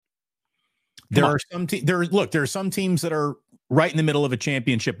There are some teams that are right in the middle of a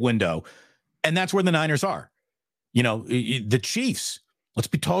championship window, and that's where the Niners are. You know, the Chiefs, let's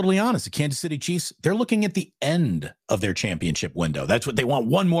be totally honest, the Kansas City Chiefs, they're looking at the end of their championship window. That's what they want.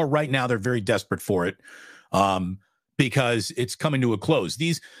 One more right now. They're very desperate for it because it's coming to a close.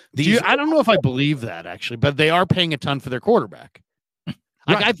 I don't know if I believe that, actually, but they are paying a ton for their quarterback.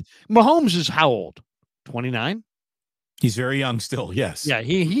 Right. Mahomes is how old? 29? He's very young still, yes. Yeah,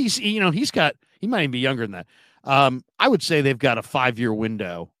 he might even be younger than that. I would say they've got a 5-year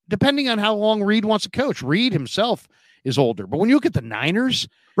window, depending on how long Reed wants to coach. Reed himself is older. But when you look at the Niners,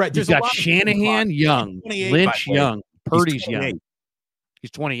 right, you've got Shanahan young, Lynch young, Purdy's young.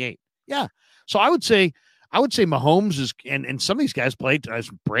 He's 28. Yeah. So I would say Mahomes is, and some of these guys played, as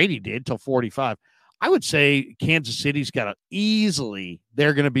Brady did, till 45. I would say Kansas City's got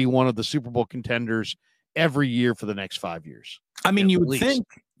they're going to be one of the Super Bowl contenders every year for the next 5 years. I mean, you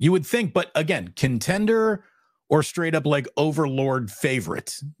would think, but again, contender or straight up like overlord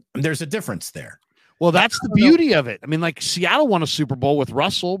favorite. There's a difference there. Well, that's the beauty of it. I mean, like Seattle won a Super Bowl with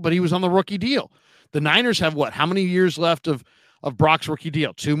Russell, but he was on the rookie deal. The Niners have how many years left of Brock's rookie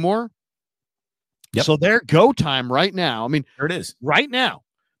deal? 2 more? Yep. So their go time right now, I mean, there it is. Right now,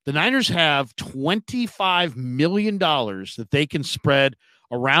 the Niners have $25 million that they can spread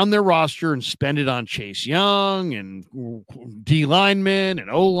around their roster and spend it on Chase Young and D linemen and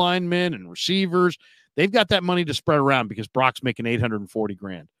O linemen and receivers. They've got that money to spread around because Brock's making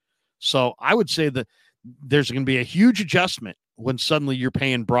 $840,000. So I would say that there's going to be a huge adjustment when suddenly you're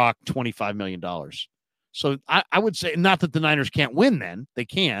paying Brock $25 million. So I would say, not that the Niners can't win then, they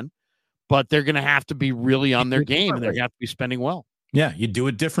can, but they're going to have to be really on their game and they're going to have to be spending well. Yeah, you do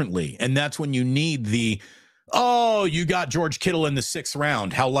it differently. And that's when you need you got George Kittle in the 6th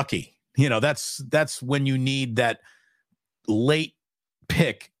round. How lucky. You know, that's when you need that late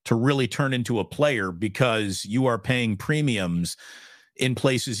pick to really turn into a player because you are paying premiums in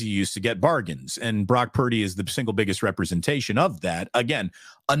places you used to get bargains. And Brock Purdy is the single biggest representation of that. Again,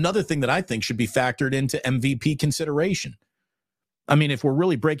 another thing that I think should be factored into MVP consideration. I mean, if we're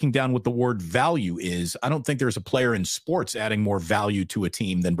really breaking down what the word value is, I don't think there's a player in sports adding more value to a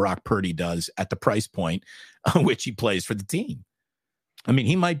team than Brock Purdy does at the price point on which he plays for the team. I mean,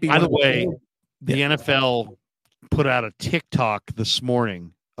 he might be. By the way, the NFL put out a TikTok this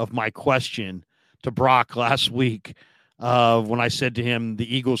morning of my question to Brock last week when I said to him,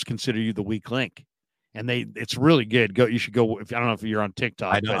 the Eagles consider you the weak link. And it's really good. You should go. I don't know if you're on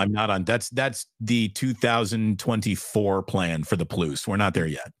TikTok. I'm not on. That's the 2024 plan for the Plus. We're not there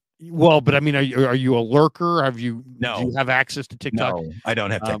yet. Well, but I mean, are you a lurker? No. Do you have access to TikTok? No, I don't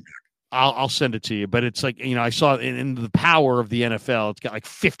have TikTok. I'll send it to you. But it's like, I saw in the power of the NFL. It's got like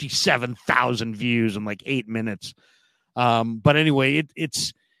 57,000 views in like 8 minutes. But anyway,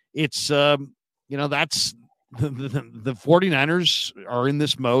 it's that's the 49ers are in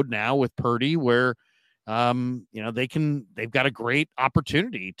this mode now with Purdy where. They've got a great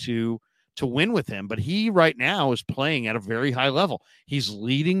opportunity to win with him, but he right now is playing at a very high level. He's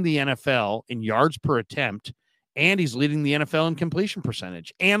leading the NFL in yards per attempt, and he's leading the NFL in completion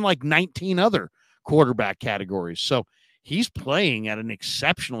percentage and like 19 other quarterback categories. So he's playing at an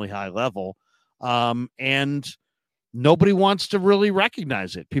exceptionally high level. And nobody wants to really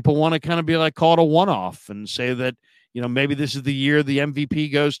recognize it. People want to kind of be like, call it a one-off and say that, maybe this is the year the MVP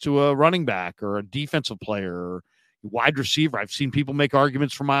goes to a running back or a defensive player or wide receiver. I've seen people make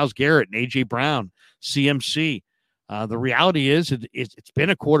arguments for Myles Garrett and A.J. Brown, CMC. The reality is it's been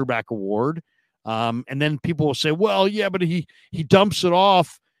a quarterback award. And then people will say, well, yeah, but he dumps it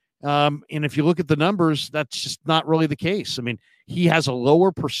off. And if you look at the numbers, that's just not really the case. I mean, he has a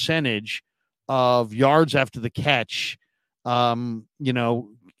lower percentage of yards after the catch,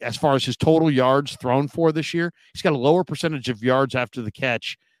 as far as his total yards thrown for this year. He's got a lower percentage of yards after the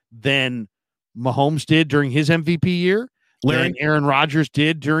catch than Mahomes did during his MVP year, than Aaron Rodgers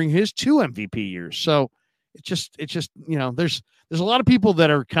did during his 2 MVP years. So it's just there's a lot of people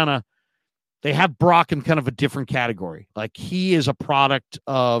that are they have Brock in kind of a different category. Like he is a product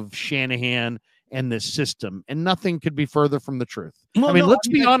of Shanahan and this system, and nothing could be further from the truth. Well, let's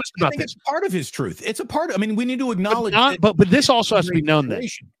be honest about this. It's part of his truth. It's a part of, we need to acknowledge but this also has to be known that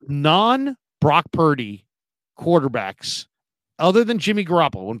non-Brock Purdy quarterbacks, other than Jimmy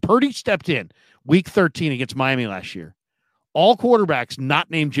Garoppolo, when Purdy stepped in week 13 against Miami last year, all quarterbacks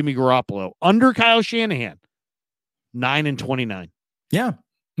not named Jimmy Garoppolo under Kyle Shanahan, 9-29. Yeah.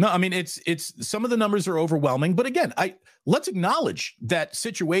 No, it's some of the numbers are overwhelming, but again, let's acknowledge that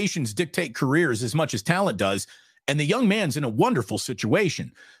situations dictate careers as much as talent does. And the young man's in a wonderful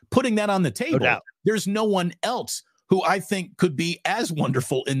situation. Putting that on the table, there's no one else who I think could be as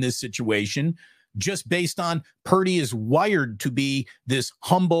wonderful in this situation, just based on Purdy is wired to be this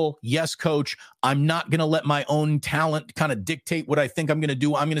humble, yes, coach, I'm not going to let my own talent kind of dictate what I think I'm going to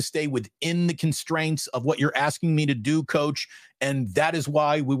do. I'm going to stay within the constraints of what you're asking me to do, coach. And that is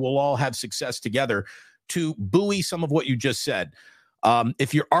why we will all have success together. To buoy some of what you just said,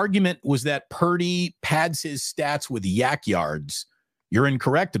 if your argument was that Purdy pads his stats with yak yards, you're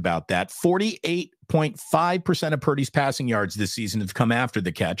incorrect about that. 48.5% of Purdy's passing yards this season have come after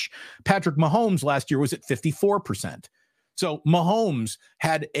the catch. Patrick Mahomes last year was at 54%. So Mahomes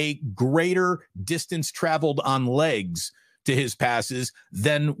had a greater distance traveled on legs to his passes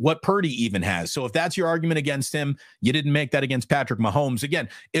than what Purdy even has. So if that's your argument against him, you didn't make that against Patrick Mahomes. Again,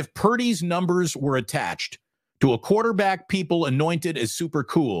 if Purdy's numbers were attached to a quarterback people anointed as super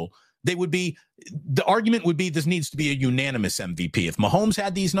cool, the argument would be this needs to be a unanimous MVP. If Mahomes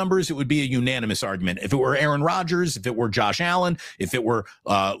had these numbers, it would be a unanimous argument. If it were Aaron Rodgers, if it were Josh Allen, if it were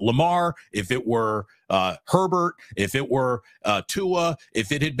Lamar, if it were Herbert, if it were Tua,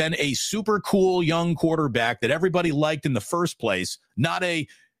 if it had been a super cool young quarterback that everybody liked in the first place, not a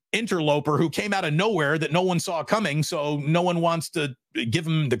interloper who came out of nowhere that no one saw coming, so no one wants to give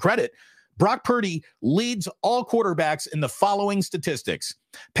him the credit. Brock Purdy leads all quarterbacks in the following statistics: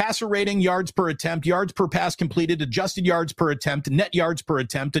 passer rating, yards per attempt, yards per pass completed, adjusted yards per attempt, net yards per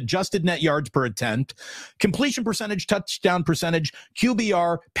attempt, adjusted net yards per attempt, completion percentage, touchdown percentage,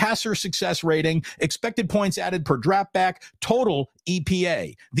 QBR, passer success rating, expected points added per dropback, total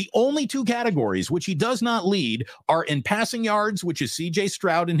EPA. The only two categories which he does not lead are in passing yards, which is CJ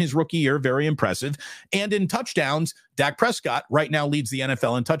Stroud in his rookie year, very impressive, and in touchdowns. Dak Prescott right now leads the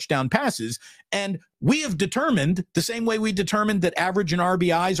NFL in touchdown passes. And we have determined, the same way we determined that average and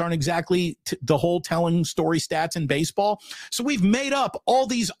RBIs aren't exactly the whole telling story stats in baseball. So we've made up all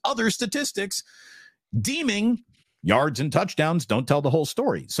these other statistics, deeming yards and touchdowns don't tell the whole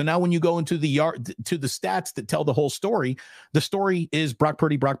story. So now when you go into the stats that tell the whole story, the story is Brock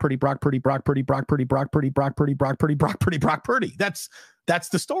Purdy, Brock Purdy, Brock Purdy, Brock Purdy, Brock Purdy, Brock Purdy, Brock Purdy, Brock Purdy, Brock Purdy, Brock Purdy. That's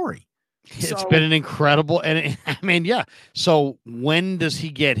the story. It's been an incredible, and I mean, yeah. So when does he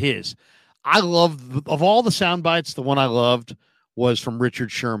get his? Of all the sound bites, the one I loved was from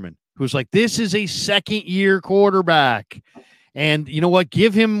Richard Sherman, who's like, this is a second-year quarterback. And you know what?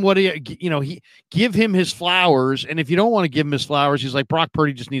 Give him give him his flowers. And if you don't want to give him his flowers, he's like, Brock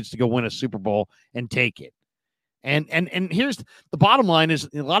Purdy just needs to go win a Super Bowl and take it. And here's the bottom line is,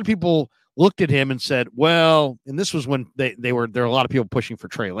 a lot of people looked at him and said, well, and this was when there were a lot of people pushing for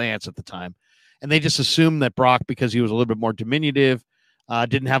Trey Lance at the time. And they just assumed that Brock, because he was a little bit more diminutive,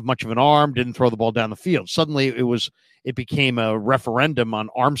 didn't have much of an arm, didn't throw the ball down the field. Suddenly it became a referendum on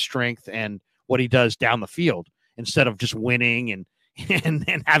arm strength and what he does down the field, instead of just winning and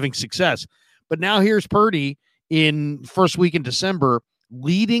having success. But now here's Purdy in first week in December,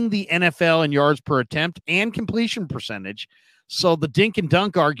 leading the NFL in yards per attempt and completion percentage. So the dink and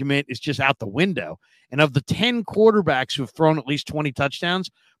dunk argument is just out the window. And of the 10 quarterbacks who have thrown at least 20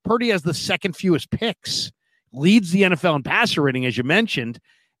 touchdowns, Purdy has the second fewest picks, leads the NFL in passer rating, as you mentioned,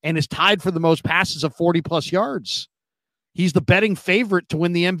 and is tied for the most passes of 40-plus yards. He's the betting favorite to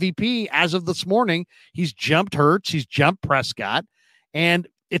win the MVP as of this morning. He's jumped Hurts. He's jumped Prescott. And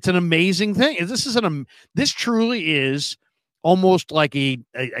it's an amazing thing. This truly is almost like a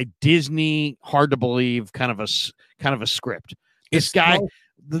Disney, hard to believe kind of a script. This guy,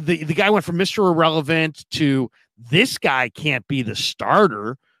 the guy went from Mr. Irrelevant to this guy can't be the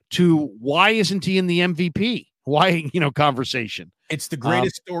starter to why isn't he in the MVP? Why, conversation. It's the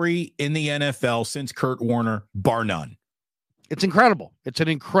greatest story in the NFL since Kurt Warner, bar none. It's incredible. It's an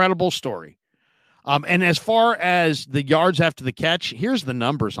incredible story. And as far as the yards after the catch, here's the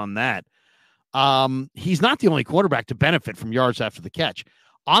numbers on that. He's not the only quarterback to benefit from yards after the catch.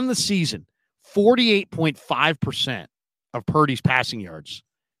 On the season, 48.5% of Purdy's passing yards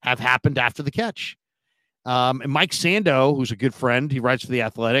have happened after the catch. And Mike Sando, who's a good friend, he writes for The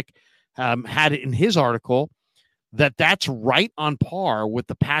Athletic, had it in his article that's right on par with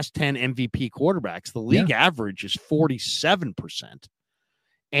the past 10 MVP quarterbacks. The league average is 47%.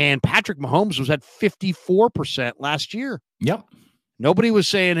 And Patrick Mahomes was at 54% last year. Yep. Nobody was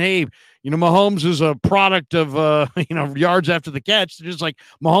saying, hey, Mahomes is a product of, yards after the catch. They're just like,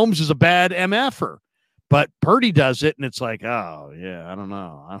 Mahomes is a bad MFer. But Purdy does it, and it's like, oh, yeah, I don't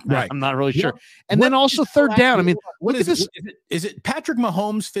know. I'm not really sure. And then also third down. I mean, what is this? Is it Patrick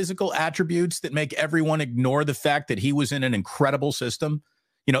Mahomes' physical attributes that make everyone ignore the fact that he was in an incredible system?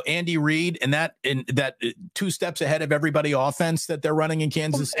 Andy Reid and that two steps ahead of everybody offense that they're running in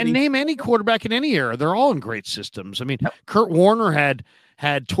Kansas City. And name any quarterback in any era. They're all in great systems. I mean, Kurt Warner had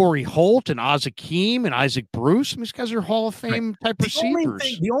had Torrey Holt and Oz Hakeem and Isaac Bruce. I mean, these guys are Hall of Fame type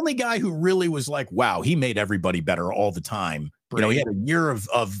receivers. The only guy who really was like, wow, he made everybody better all the time. Brady. You know, he had a year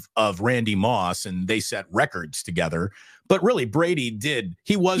of Randy Moss, and they set records together. But really, Brady did.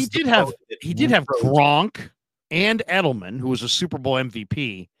 He did have Gronk and Edelman, who was a Super Bowl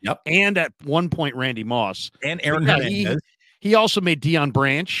MVP. Yep. And at one point, Randy Moss and Aaron Hernandez. He also made Deion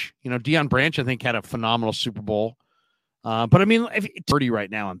Branch. You know, Deion Branch, I think, had a phenomenal Super Bowl. But I mean, if 30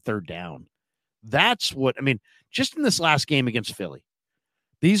 right now on third down, that's what I mean. Just in this last game against Philly,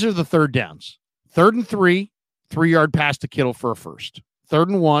 these are the third downs: 3rd and 3, 3-yard pass to Kittle for a first; 3rd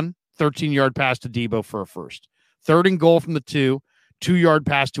and 1, 13-yard pass to Debo for a first; 3rd and goal from the 2-yard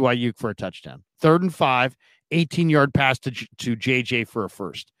pass to Ayuk for a touchdown; 3rd and 5, 18-yard pass to JJ for a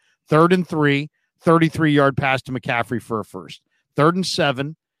first; 3rd and 3, 33-yard pass to McCaffrey for a first; 3rd and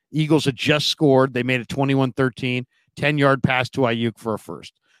 7, Eagles had just scored; they made it 21-13. 10-yard pass to Ayuk for a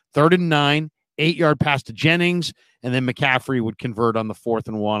first. 3rd and 9, 8-yard pass to Jennings, and then McCaffrey would convert on the 4th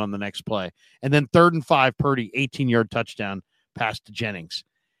and 1 on the next play. And then 3rd and 5, Purdy, 18-yard touchdown pass to Jennings.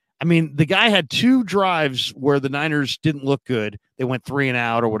 I mean, the guy had 2 drives where the Niners didn't look good. They went 3 and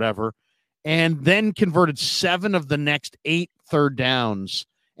out or whatever, and then converted 7 of the next 8 third downs.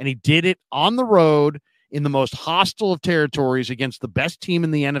 And he did it on the road in the most hostile of territories against the best team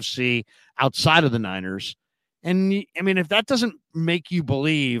in the NFC outside of the Niners. And I mean, if that doesn't make you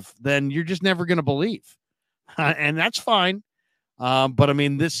believe, then you're just never going to believe. And that's fine. But I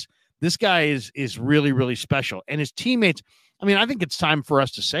mean, this guy is really, really special. And his teammates, I mean, I think it's time for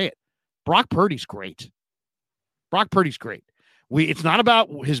us to say it. Brock Purdy's great. Brock Purdy's great. It's not about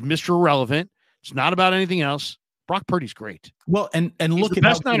his Mr. Irrelevant. It's not about anything else. Brock Purdy's great. Well, and he's look the at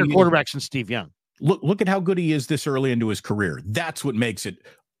best Niner quarterback since Steve Young. Look at how good he is this early into his career. That's what makes it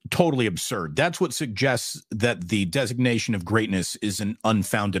totally absurd. That's what suggests that the designation of greatness is an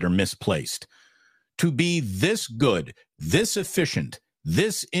unfounded or misplaced. To be this good, this efficient,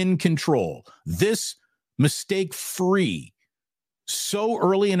 this in control, this mistake-free so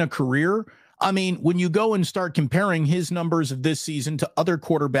early in a career. I mean, when you go and start comparing his numbers of this season to other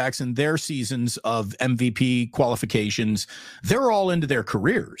quarterbacks in their seasons of MVP qualifications, they're all into their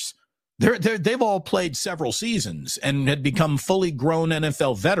careers. They've all played several seasons and had become fully grown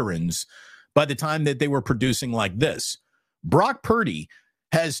NFL veterans by the time that they were producing like this. Brock Purdy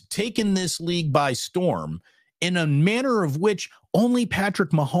has taken this league by storm in a manner of which only Patrick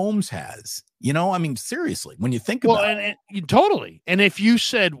Mahomes has. You know, I mean, seriously, when you think about it. Totally. And if you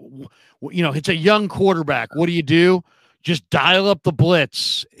said, you know, it's a young quarterback, what do? Just dial up the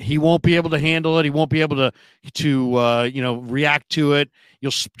blitz. He won't be able to handle it. He won't be able to react to it.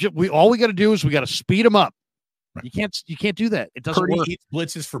 All we got to do is we got to speed him up. Right. You can't do that. It doesn't work. Purdy eats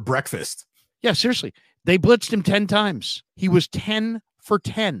blitzes for breakfast. Yeah, seriously. They blitzed him 10 times. He was 10 for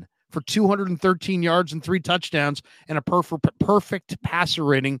 10 for 213 yards and 3 touchdowns and a perfect passer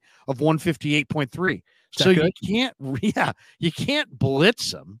rating of 158.3. So you can't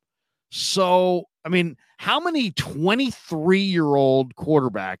blitz him. So, I mean, how many 23-year-old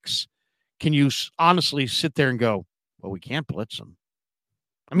quarterbacks can you honestly sit there and go, well, we can't blitz him?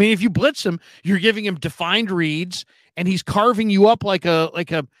 I mean, if you blitz him, you're giving him defined reads, and he's carving you up like a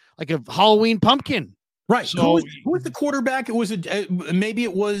Halloween pumpkin. Right. So who was the quarterback? It was maybe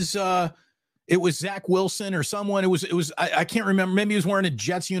it was Zach Wilson or someone. It was I can't remember. Maybe he was wearing a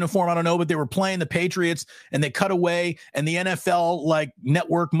Jets uniform. I don't know, but they were playing the Patriots and they cut away, and the NFL like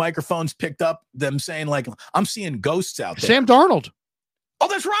network microphones picked up them saying like, I'm seeing ghosts out there. Sam Darnold. Oh,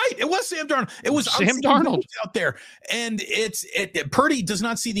 that's right. It was Sam Darnold. It was Sam Darnold out there. And Purdy does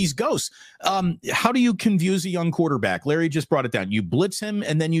not see these ghosts. How do you confuse a young quarterback? Larry just brought it down. You blitz him,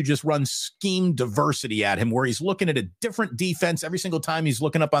 and then you just run scheme diversity at him where he's looking at a different defense every single time he's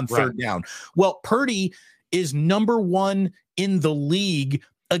looking up on third down. Well, Purdy is number 1 in the league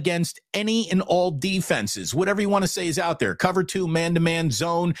against any and all defenses, whatever you want to say is out there. Cover 2, man-to-man,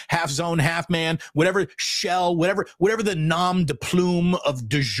 zone, half man, whatever, shell, whatever the nom de plume of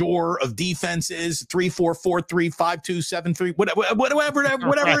du jour of defense is, 3-4-4-3, 5-2-7-3, whatever it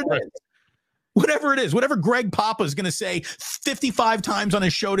is. Whatever it is, whatever Greg Papa is going to say 55 times on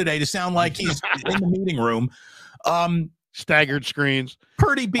his show today to sound like he's in the meeting room. Staggered screens.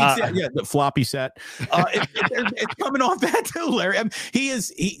 Purdy beats that. Yeah, the floppy set. It's coming off that too, Larry. I mean,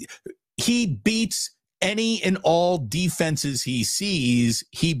 he beats any and all defenses he sees.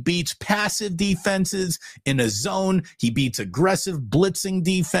 He beats passive defenses in a zone. He beats aggressive blitzing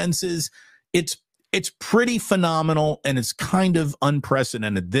defenses. It's pretty phenomenal, and it's kind of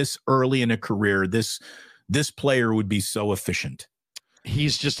unprecedented. This early in a career, this player would be so efficient.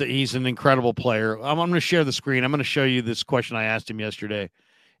 He's an incredible player. I'm going to share the screen. I'm going to show you this question I asked him yesterday.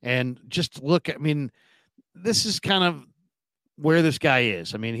 And just look, I mean, this is kind of where this guy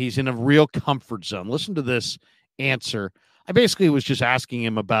is. I mean, he's in a real comfort zone. Listen to this answer. I basically was just asking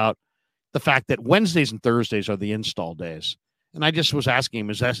him about the fact that Wednesdays and Thursdays are the install days. And I just was asking him,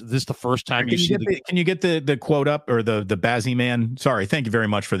 is this the first time you see can you get the quote up, or the Bazzy man? Sorry, thank you very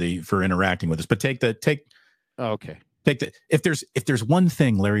much for interacting with us. But if there's one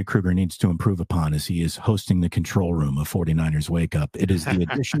thing Larry Krueger needs to improve upon, is he is hosting the control room of 49ers Wake Up. It is the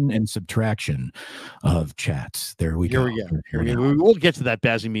addition and subtraction of chats. There we go. We'll get to that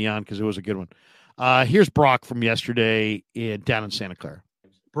Bazzy Mian because it was a good one. Here's Brock from yesterday down in Santa Clara.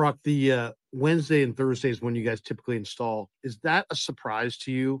 Brock, the Wednesday and Thursdays when you guys typically install, is that a surprise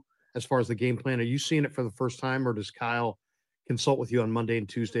to you as far as the game plan? Are you seeing it for the first time, or does Kyle consult with you on Monday and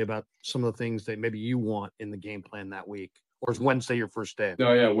Tuesday about some of the things that maybe you want in the game plan that week? Or is Wednesday your first day?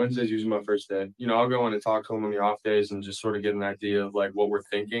 No, yeah, Wednesday's usually my first day. I'll go in and talk to him on the off days and just sort of get an idea of like what we're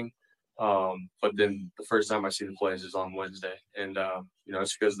thinking. But then the first time I see the plays is on Wednesday. And,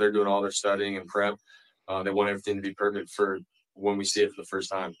 it's because they're doing all their studying and prep. They want everything to be perfect for when we see it for the first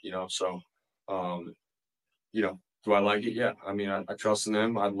time, So, do I like it? Yeah. I mean, I trust in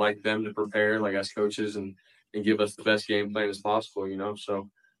them. I'd like them to prepare like as coaches and give us the best game plan as possible, So,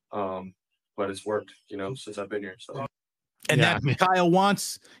 but it's worked, since I've been here. So. And Kyle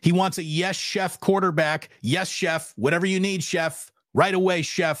wants a yes, chef quarterback. Yes, chef, whatever you need, chef, right away,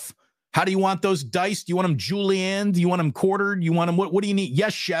 chef. How do you want those diced? Do you want them julienne? Do you want them quartered? You want them, what do you need?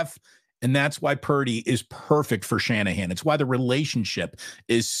 Yes, chef. And that's why Purdy is perfect for Shanahan. It's why the relationship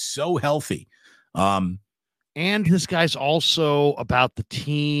is so healthy. And this guy's also about the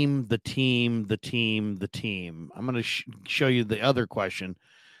team. I'm going to show you the other question.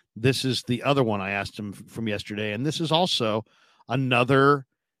 This is the other one I asked him from yesterday. And this is also another,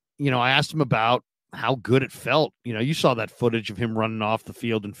 I asked him about how good it felt. You saw that footage of him running off the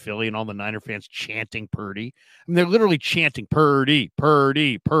field in Philly and all the Niner fans chanting Purdy. I mean, they're literally chanting Purdy,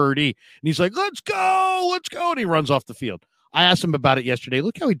 Purdy, Purdy. And he's like, let's go. And he runs off the field. I asked him about it yesterday.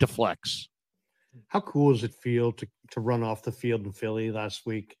 Look how he deflects. How cool does it feel to run off the field in Philly last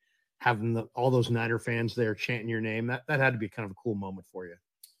week, having all those Niner fans there chanting your name? That had to be kind of a cool moment for you.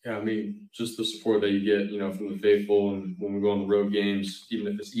 Yeah, I mean, just the support that you get, from the faithful, and when we go on the road games,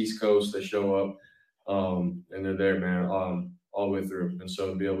 even if it's East Coast, they show up. And they're there, man, all the way through. And so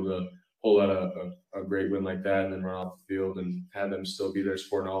to be able to pull out a great win like that and then run off the field and have them still be there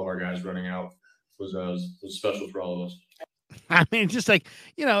supporting all of our guys running out was special for all of us. I mean, just like,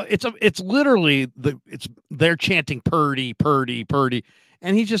 it's literally they're chanting Purdy, Purdy, Purdy.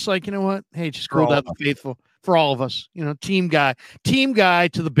 And he's just like, you know what? Hey, just call that the faithful for all of us, team guy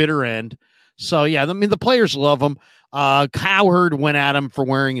to the bitter end. So, yeah, I mean, the players love him. Cowherd went at him for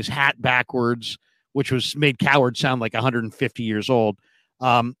wearing his hat backwards, which made Cowherd sound like 150 years old.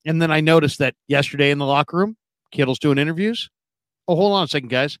 And then I noticed that yesterday in the locker room, Kittle's doing interviews. Oh, hold on a second,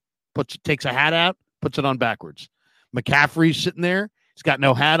 guys. Takes a hat out, puts it on backwards. McCaffrey's sitting there. He's got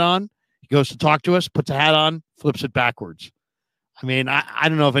no hat on. He goes to talk to us, puts a hat on, flips it backwards. I mean, I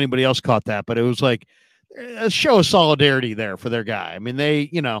don't know if anybody else caught that, but it was like a show of solidarity there for their guy. I mean,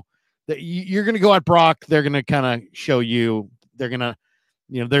 you're going to go at Brock. They're going to kind of show you. They're going to,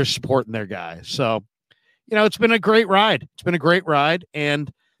 they're supporting their guy. So, it's been a great ride.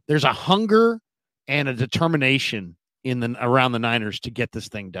 And there's a hunger and a determination around the Niners to get this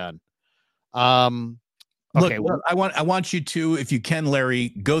thing done. Okay. Look, I want you to, if you can, Larry,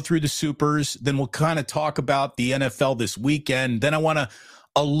 go through the supers. Then we'll kind of talk about the NFL this weekend. Then I want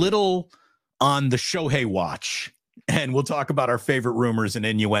a little on the Shohei watch, and we'll talk about our favorite rumors and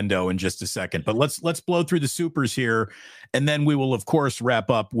innuendo in just a second. But let's blow through the supers here, and then we will, of course, wrap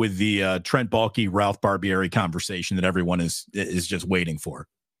up with the Trent Baalke, Ralph Barbieri conversation that everyone is just waiting for.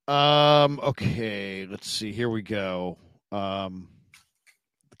 Okay, let's see. Here we go. The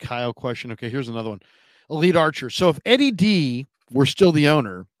Kyle question. Okay, here's another one. Elite Archer. So if Eddie D were still the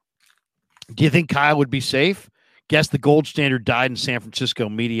owner, do you think Kyle would be safe? Guess the gold standard died in San Francisco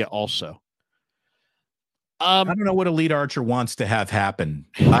media also. I don't know what Elite Archer wants to have happen.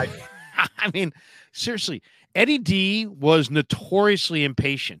 I mean, seriously, Eddie D was notoriously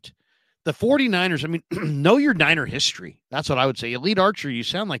impatient. The 49ers, I mean, know your Niner history. That's what I would say. Elite Archer, you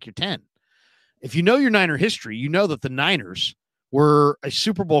sound like you're 10. If you know your Niner history, you know that the Niners were a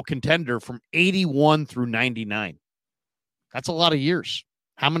Super Bowl contender from 81 through 99. That's a lot of years.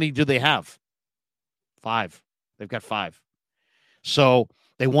 How many do they have? 5. They've got 5. So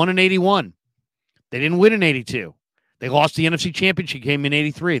they won in 81. They didn't win in 82. They lost the NFC Championship game in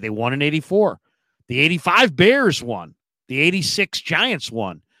 83. They won in 84. The 85 Bears won. The 86 Giants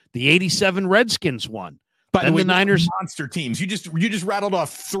won. The 87 Redskins won. By the way, the Niners monster teams. You just rattled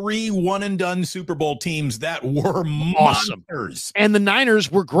off 3 one-and-done Super Bowl teams that were awesome. Monsters. And the Niners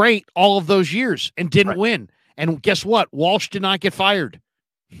were great all of those years and didn't win. And guess what? Walsh did not get fired.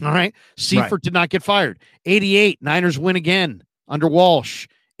 All right. Seifert did not get fired. 88, Niners win again under Walsh.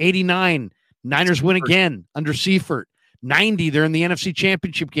 89, Niners win again under Seifert. 90, they're in the NFC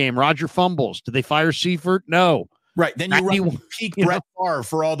Championship game. Roger fumbles. Did they fire Seifert? No. Right. Then you run peak Brett Favre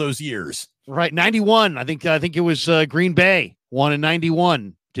for all those years. Right. 91. I think it was Green Bay won in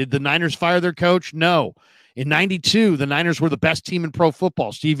 91. Did the Niners fire their coach? No. In 92, the Niners were the best team in pro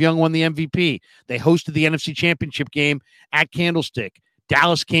football. Steve Young won the MVP. They hosted the NFC Championship game at Candlestick.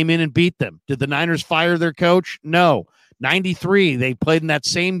 Dallas came in and beat them. Did the Niners fire their coach? No. 93, they played in that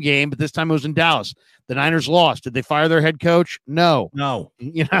same game, but this time it was in Dallas. The Niners lost. Did they fire their head coach? No.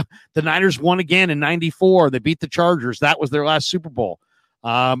 The Niners won again in 94. They beat the Chargers. That was their last Super Bowl.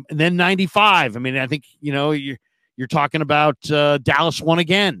 And then 95. I mean, I think, you're talking about Dallas won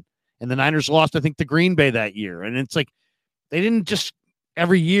again. And the Niners lost, I think, to Green Bay that year. And it's like they didn't just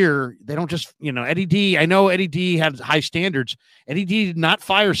every year. They don't just, Eddie D. I know Eddie D. had high standards. Eddie D. did not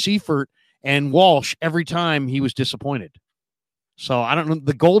fire Seifert and Walsh every time he was disappointed. So I don't know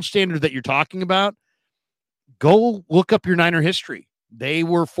the gold standard that you're talking about. Go look up your Niner history. They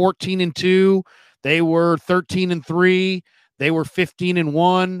were 14-2. They were 13-3. They were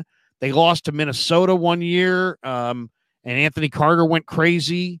 15-1. They lost to Minnesota one year. And Anthony Carter went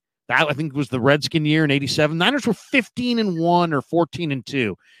crazy. That I think was the Redskin year in 87. Niners were 15-1 or 14-2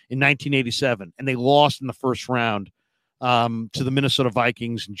 in 1987. And they lost in the first round to the Minnesota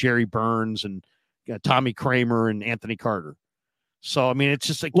Vikings and Jerry Burns and Tommy Kramer and Anthony Carter. So, I mean, it's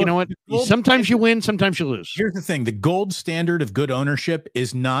just like, you know what? Sometimes you win, sometimes you lose. Here's the thing. The gold standard of good ownership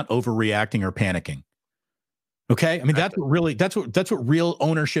is not overreacting or panicking. Okay. I mean, that's what real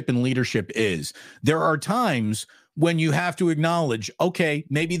ownership and leadership is. There are times when you have to acknowledge, okay,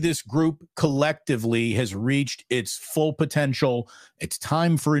 maybe this group collectively has reached its full potential. It's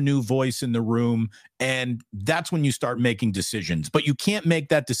time for a new voice in the room. And that's when you start making decisions, but you can't make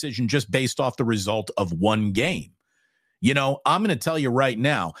that decision just based off the result of one game. I'm going to tell you right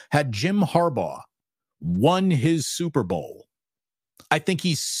now, had Jim Harbaugh won his Super Bowl, I think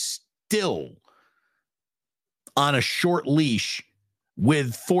he's still on a short leash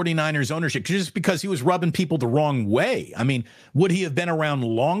with 49ers ownership just because he was rubbing people the wrong way. I mean, would he have been around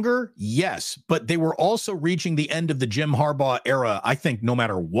longer? Yes, but they were also reaching the end of the Jim Harbaugh era, I think, no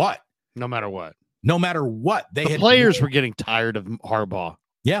matter what. No matter what. The players were getting tired of Harbaugh.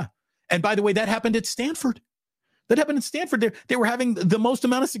 Yeah. And by the way, that happened at Stanford. They were having the most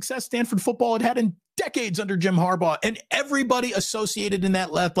amount of success Stanford football had in decades under Jim Harbaugh, and everybody associated in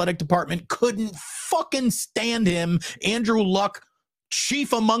that athletic department couldn't fucking stand him. Andrew Luck,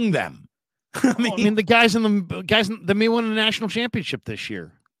 chief among them. I mean, the guys that may win the national championship this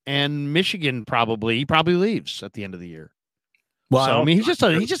year, and Michigan probably leaves at the end of the year. Well, so, I mean, he's just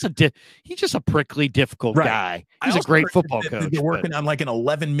a prickly, difficult guy. He's a great football coach. They're working on like an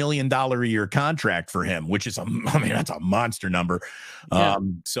 $11 million a year contract for him, which is that's a monster number. Yeah.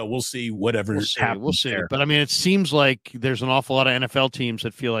 So we'll see whatever happens. We'll see. There. But I mean, it seems like there's an awful lot of NFL teams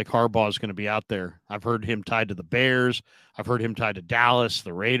that feel like Harbaugh is going to be out there. I've heard him tied to the Bears. I've heard him tied to Dallas,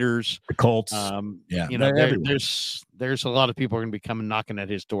 the Raiders, the Colts. There's a lot of people are going to be coming knocking at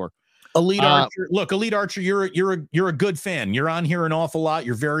his door. Elite Archer. Look, Elite Archer, you're a good fan. You're on here an awful lot.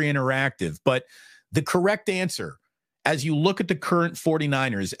 You're very interactive. But the correct answer, as you look at the current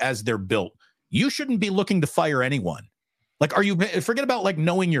 49ers as they're built, you shouldn't be looking to fire anyone. Like, forget about like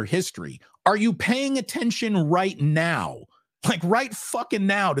knowing your history. Are you paying attention right now? Like right fucking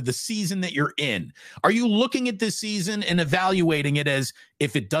now to the season that you're in? Are you looking at this season and evaluating it as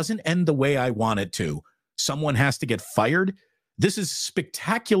if it doesn't end the way I want it to, someone has to get fired? This is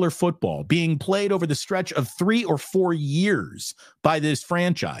spectacular football being played over the stretch of 3 or 4 years by this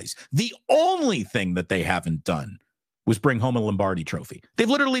franchise. The only thing that they haven't done was bring home a Lombardi trophy. They've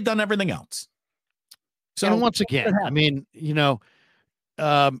literally done everything else. So and once again, I mean,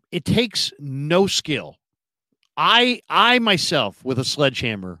 it takes no skill. I myself with a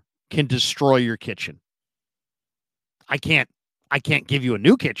sledgehammer can destroy your kitchen. I can't give you a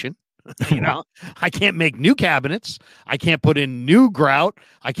new kitchen. I can't make new cabinets. I can't put in new grout.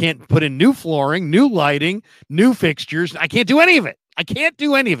 I can't put in new flooring, new lighting, new fixtures. I can't do any of it.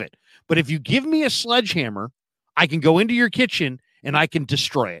 But if you give me a sledgehammer, I can go into your kitchen and I can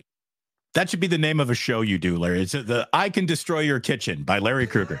destroy it. That should be the name of a show you do, Larry. It's the I Can Destroy Your Kitchen by Larry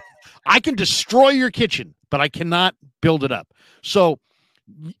Krueger. I can destroy your kitchen, but I cannot build it up. So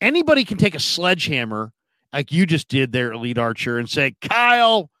anybody can take a sledgehammer like you just did there, Elite Archer, and say,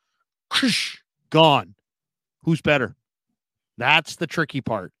 Kyle, gone. Who's better? That's the tricky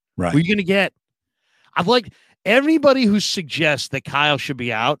part. Right. Who are you going to get? I'd like everybody who suggests that Kyle should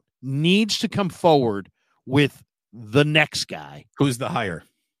be out needs to come forward with the next guy. Who's the hire?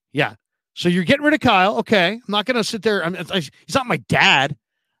 Yeah. So you're getting rid of Kyle. Okay. I'm not going to sit there. He's not my dad.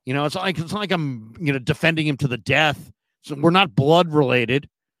 You know, it's not like I'm, defending him to the death. So we're not blood related.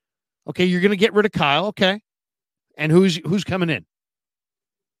 Okay. You're going to get rid of Kyle. Okay. And who's coming in?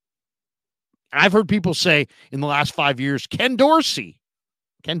 I've heard people say in the last 5 years, Ken Dorsey.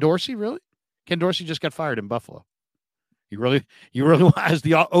 Ken Dorsey, really? Ken Dorsey just got fired in Buffalo. You really as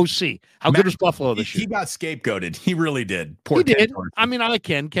the OC. How good was Buffalo this year? He got scapegoated. He really did. He did. I mean, I like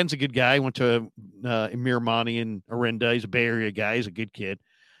Ken. Ken's a good guy. He went to Miramani and Orinda. He's a Bay Area guy. He's a good kid.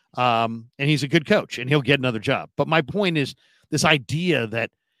 And he's a good coach, and he'll get another job. But my point is this idea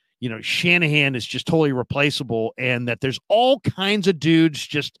that, Shanahan is just totally replaceable and that there's all kinds of dudes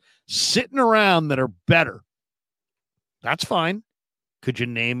just sitting around that are better. That's fine. Could you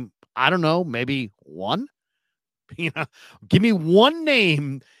name, I don't know, maybe one? Give me one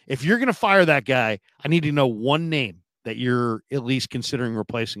name. If you're going to fire that guy, I need to know one name that you're at least considering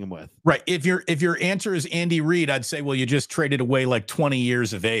replacing him with. Right. If your answer is Andy Reid, I'd say, well, you just traded away like 20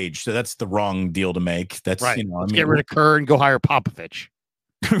 years of age. So that's the wrong deal to make. That's right. Let's get rid of Kerr and go hire Popovich.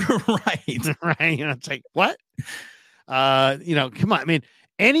 Right. Right. It's like, what? Come on. I mean,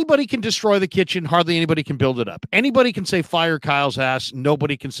 anybody can destroy the kitchen. Hardly anybody can build it up. Anybody can say fire Kyle's ass.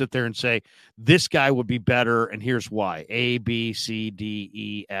 Nobody can sit there and say this guy would be better. And here's why. A, B, C, D,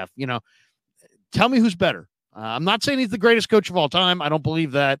 E, F. Tell me who's better. I'm not saying he's the greatest coach of all time. I don't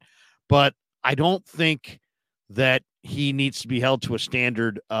believe that. But I don't think that he needs to be held to a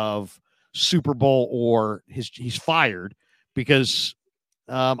standard of Super Bowl or he's fired, because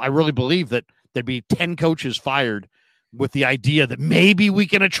I really believe that there'd be 10 coaches fired with the idea that maybe we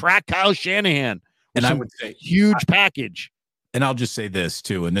can attract Kyle Shanahan. And I would say huge package. And I'll just say this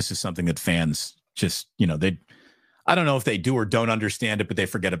too. And this is something that fans just, I don't know if they do or don't understand it, but they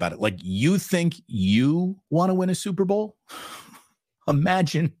forget about it. Like, you think you want to win a Super Bowl?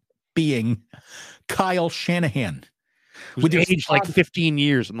 Imagine being Kyle Shanahan. With aged like 15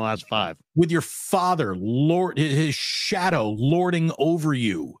 years in the last 5. With your father, his shadow lording over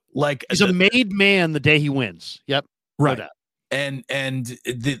you. Like, he's a made man the day he wins. Yep. Right. No doubt. And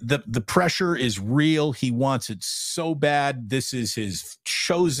the pressure is real. He wants it so bad. This is his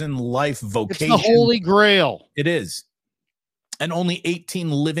chosen life vocation. It's the Holy Grail. It is. And only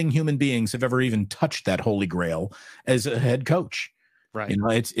 18 living human beings have ever even touched that Holy Grail as a head coach. Right.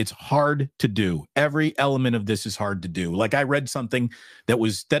 It's hard to do. Every element of this is hard to do. Like, I read something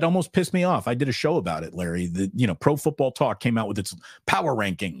that almost pissed me off. I did a show about it, Larry. Pro Football Talk came out with its power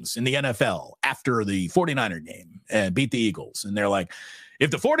rankings in the NFL after the 49er game and beat the Eagles. And they're like, if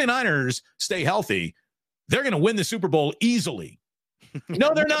the 49ers stay healthy, they're going to win the Super Bowl easily.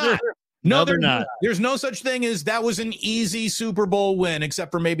 No, they're not. No, they're not. There's no such thing as that was an easy Super Bowl win, except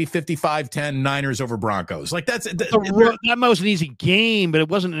for maybe 55-10 Niners over Broncos. Like, that was an easy game, but it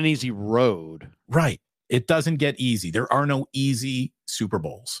wasn't an easy road. Right. It doesn't get easy. There are no easy Super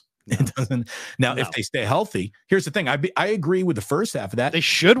Bowls. No. It doesn't. Now, if they stay healthy, here's the thing. I agree with the first half of that. They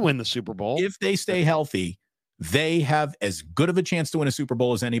should win the Super Bowl. If they stay healthy, they have as good of a chance to win a Super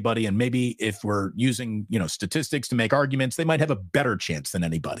Bowl as anybody. And maybe if we're using, statistics to make arguments, they might have a better chance than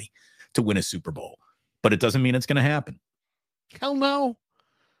anybody to win a Super Bowl, but it doesn't mean it's going to happen. Hell no.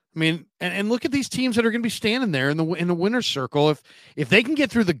 I mean, and look at these teams that are going to be standing there in the winner's circle. If they can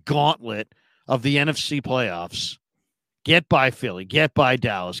get through the gauntlet of the NFC playoffs, get by Philly, get by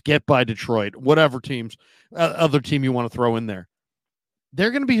Dallas, get by Detroit, whatever teams, other team you want to throw in there,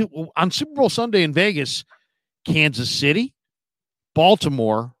 they're going to be on Super Bowl Sunday in Vegas. Kansas City,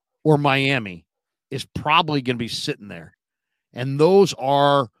 Baltimore, or Miami is probably going to be sitting there. And those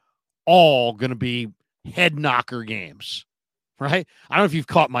are all going to be head knocker games, right? I don't know if you've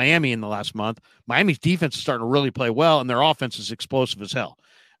caught Miami in the last month. Miami's defense is starting to really play well, and their offense is explosive as hell.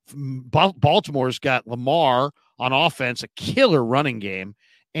 Baltimore's got Lamar on offense, a killer running game,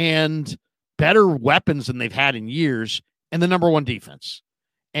 and better weapons than they've had in years, and the number one defense.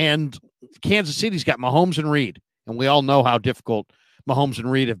 And Kansas City's got Mahomes and Reed, and we all know how difficult Mahomes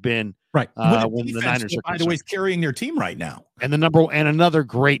and Reed have been. Right. When the Niners are, by the way, carrying their team right now. And another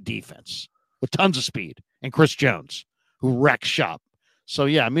great defense with tons of speed, and Chris Jones, who wrecks shop. So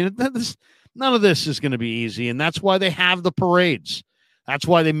yeah, I mean, none of this is going to be easy, and that's why they have the parades. That's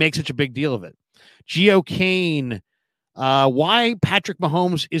why they make such a big deal of it. Gio Kane, why Patrick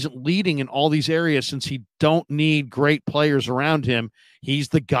Mahomes isn't leading in all these areas, since he don't need great players around him. He's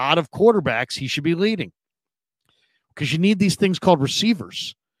the god of quarterbacks. He should be leading. because you need these things called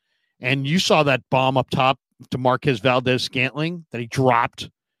receivers. And you saw that bomb up top to Marquez Valdez-Scantling that he dropped.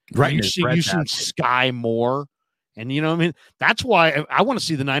 Right. You see Sky Moore. And, you know, I mean, that's why I want to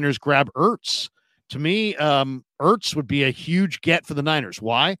see the Niners grab Ertz. To me, Ertz would be a huge get for the Niners.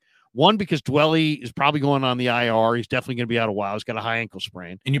 Why? One, because Dwelly is probably going on the IR. He's definitely going to be out a while. He's got a high ankle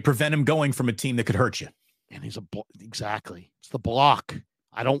sprain. And you prevent him going from a team that could hurt you. And he's exactly. It's the block.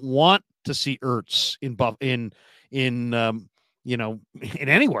 I don't want to see Ertz in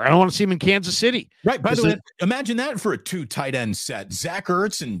anywhere. I don't want to see him in Kansas City. Right. By the way, imagine that for a 2 tight end set. Zach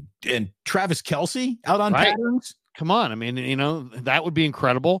Ertz and Travis Kelce out on patterns. Come on. I mean, you know, that would be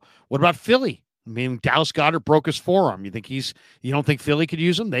incredible. What about Philly? I mean, Dallas Goedert broke his forearm. You don't think Philly could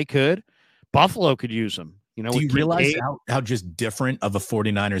use him? They could. Buffalo could use him. You know, do you realize how just different of a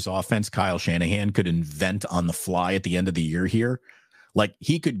 49ers offense Kyle Shanahan could invent on the fly at the end of the year here? Like,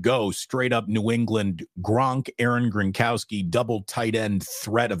 he could go straight up New England, Gronk, Aaron Gronkowski, double tight end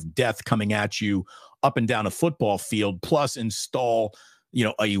threat of death coming at you up and down a football field, plus install, you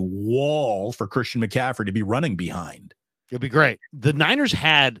know, a wall for Christian McCaffrey to be running behind. It'd be great. The Niners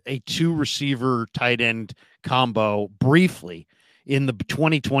had a 2 receiver tight end combo briefly in the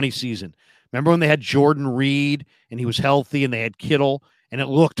 2020 season. Remember when they had Jordan Reed and he was healthy and they had Kittle and it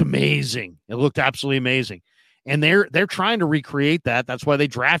looked amazing. It looked absolutely amazing. And they're trying to recreate that. That's why they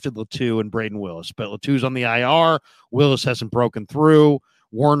drafted Latou and Braden Willis. But Latou's on the IR. Willis hasn't broken through.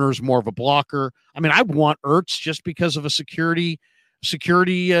 Warner's more of a blocker. I mean, I want Ertz just because of a security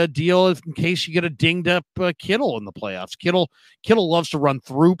deal in case you get a dinged up Kittle in the playoffs. Kittle loves to run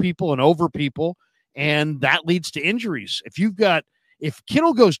through people and over people, and that leads to injuries. If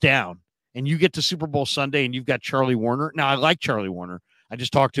Kittle goes down and you get to Super Bowl Sunday and you've got Charlie Warner. Now, I like Charlie Warner. I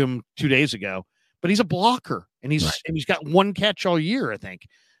just talked to him 2 days ago, but he's a blocker and he's got 1 catch all year, I think.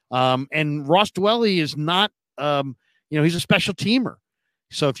 And Ross Dwelly is not, he's a special teamer.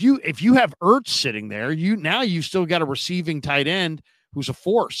 So if you have Ertz sitting there, you've still got a receiving tight end who's a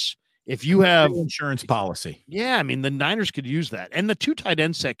force. If you have insurance policy. Yeah. I mean, the Niners could use that. And the 2 tight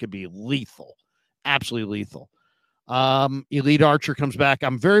end set could be lethal. Absolutely lethal. Elite Archer comes back.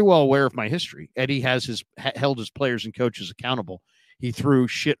 I'm very well aware of my history. Eddie has held his players and coaches accountable. He threw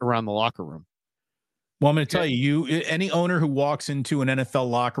shit around the locker room. Well, I'm going to tell you, any owner who walks into an NFL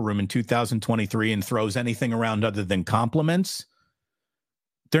locker room in 2023 and throws anything around other than compliments,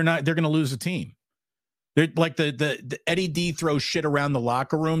 they're going to lose a team. They're like the Eddie D throws shit around the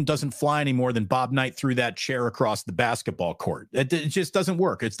locker room doesn't fly any more than Bob Knight threw that chair across the basketball court. It just doesn't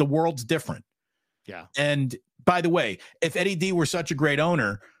work. The world's different. Yeah. And by the way, if Eddie D were such a great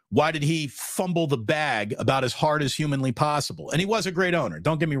owner, why did he fumble the bag about as hard as humanly possible? And he was a great owner.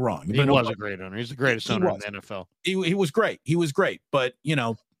 Don't get me wrong. He was a great owner. He's the greatest owner in the NFL. He was great. He was great. But, you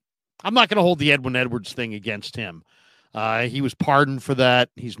know, I'm not going to hold the Edwin Edwards thing against him. He was pardoned for that.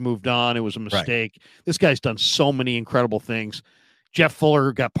 He's moved on. It was a mistake. Right. This guy's done so many incredible things. Jeff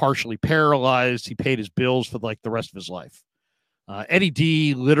Fuller got partially paralyzed. He paid his bills for like the rest of his life. Eddie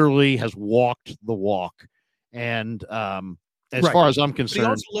D literally has walked the walk. And as far as I'm concerned, but he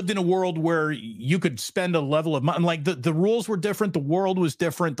also lived in a world where you could spend a level of money. Like the rules were different. The world was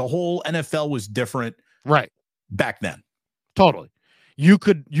different. The whole NFL was different. Right. Back then. Totally. You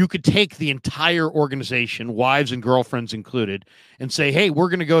could take the entire organization, wives and girlfriends included, and say, hey, we're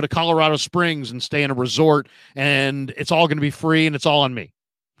going to go to Colorado Springs and stay in a resort and it's all going to be free and it's all on me.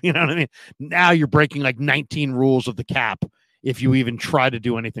 You know what I mean? Now you're breaking like 19 rules of the cap if you even try to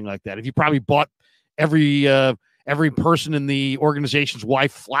do anything like that. If you probably bought every person in the organization's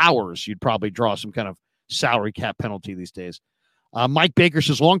wife flowers, you'd probably draw some kind of salary cap penalty these days. Mike Baker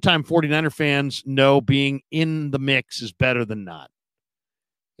says, longtime 49er fans know being in the mix is better than not.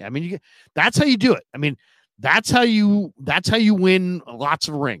 Yeah, I mean, that's how you do it. I mean, that's how you win lots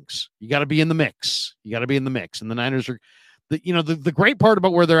of rings. You got to be in the mix. And the Niners are, the great part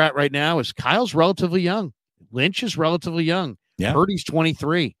about where they're at right now is Kyle's relatively young. Lynch is relatively young. Yeah. Purdy's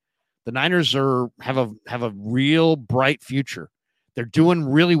 23. The Niners have a real bright future. They're doing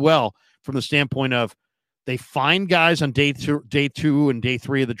really well from the standpoint of they find guys on day two and day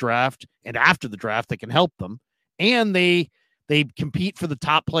 3 of the draft and after the draft that can help them, and they compete for the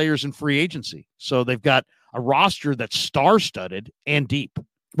top players in free agency. So they've got a roster that's star-studded and deep.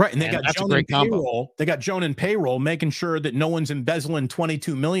 Right, and got Joan in payroll. They got Joan in payroll, making sure that no one's embezzling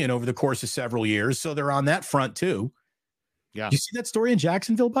 $22 million over the course of several years. So they're on that front too. Yeah. You see that story in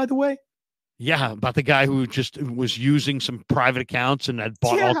Jacksonville, by the way? Yeah, about the guy who just was using some private accounts and had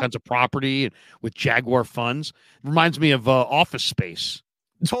bought all kinds of property with Jaguar funds. Reminds me of Office Space.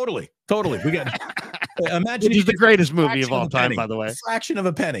 Totally. We got Imagine Which is the if greatest a movie of fraction all a time, penny. by the way. A fraction of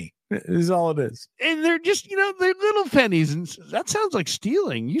a penny is all it is. And they're just, they're little pennies. And that sounds like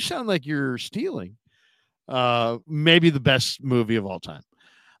stealing. You sound like you're stealing. Maybe the best movie of all time.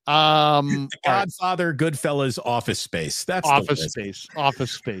 The All right. Godfather, Goodfellas, Office Space. That's the Office list. Space.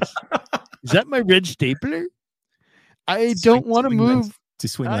 Office Space. Is that my red stapler? I Swing- don't want to swing line- move. to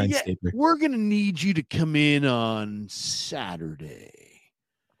swing line Yeah, stapler. we're gonna need you to come in on Saturday.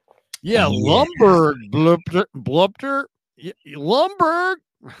 Yeah, Yeah. Lumberg, Blupter, Lumberg.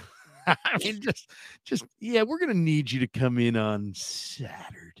 I mean, just yeah, we're gonna need you to come in on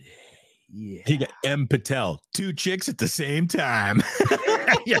Saturday. Yeah, He got M. Patel, 2 chicks at the same time.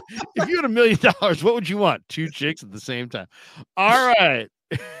 yeah. If you had $1 million, what would you want? 2 chicks at the same time. All right,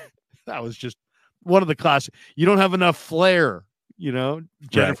 that was just one of the classic. You don't have enough flair.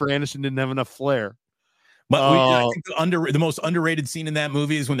 Jennifer Aniston didn't have enough flair. But I think the most underrated scene in that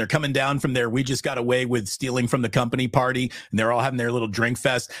movie is when they're coming down from their "we just got away with stealing from the company" party, and they're all having their little drink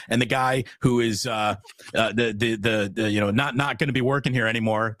fest. And the guy who is not going to be working here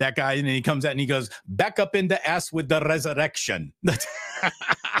anymore, that guy, and he comes out and he goes, "Back up in the ass with the resurrection."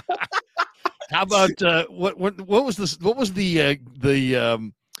 How about what was this? What was the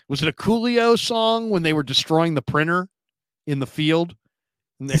was it a Coolio song when they were destroying the printer in the field?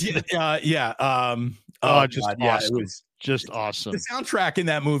 Yeah. Just awesome. Yeah, it was just awesome. The soundtrack in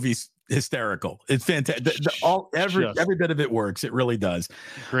that movie's hysterical. It's fantastic. Every bit of it works. It really does.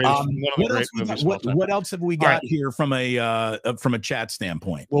 What else have we got here from a chat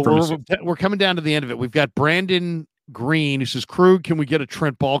standpoint? Well, we're coming down to the end of it. We've got Brandon Green who says, "Krug, can we get a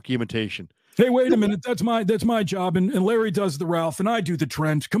Trent Baalke imitation?" Hey, wait a minute. That's my job, and Larry does the Ralph, and I do the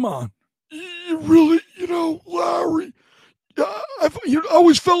Trent. Come on. Really, Larry. I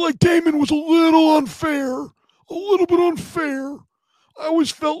always felt like Damon was a little bit unfair. I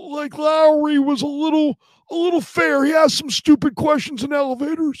always felt like Lowry was a little fair. He asked some stupid questions in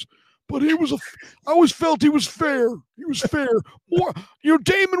elevators, but I always felt he was fair. He was fair. More,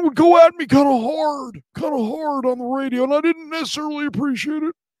 Damon would go at me kind of hard on the radio, and I didn't necessarily appreciate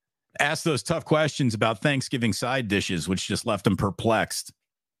it. Ask those tough questions about Thanksgiving side dishes, which just left him perplexed.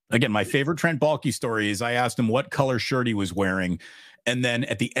 Again, my favorite Trent Baalke story is I asked him what color shirt he was wearing. And then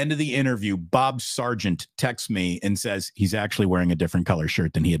at the end of the interview, Bob Sargent texts me and says he's actually wearing a different color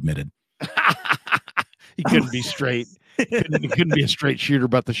shirt than he admitted. He couldn't be straight. He couldn't be a straight shooter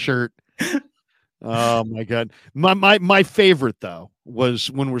about the shirt. Oh, my God. My favorite, though,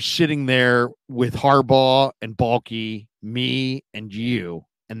 was when we're sitting there with Harbaugh and Baalke, me and you,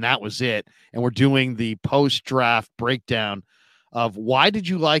 and that was it. And we're doing the post-draft breakdown of why did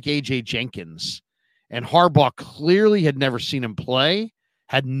you like AJ Jenkins? And Harbaugh clearly had never seen him play,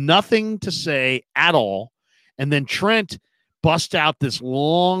 had nothing to say at all. And then Trent bust out this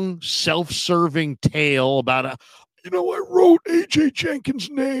long self-serving tale about I wrote AJ Jenkins'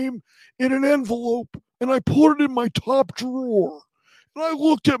 name in an envelope and I put it in my top drawer. And I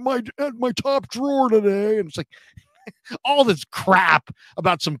looked at my top drawer today, and it's like all this crap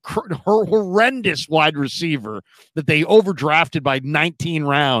about some horrendous wide receiver that they overdrafted by 19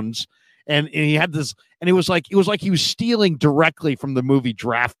 rounds. And he had this, and it was like he was stealing directly from the movie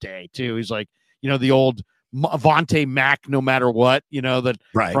Draft Day too. He's like, the old Avante Mac, no matter what,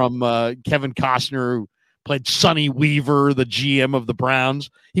 from Kevin Costner, who played Sonny Weaver, the GM of the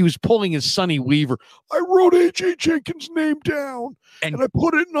Browns. He was pulling his Sonny Weaver. I wrote AJ Jenkins' name down and I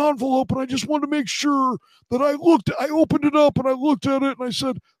put it in an envelope, and I just wanted to make sure that I opened it up and I looked at it and I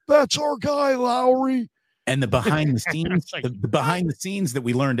said, "That's our guy, Lowry." And the behind the scenes, the behind the scenes that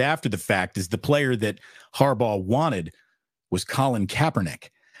we learned after the fact is the player that Harbaugh wanted was Colin Kaepernick.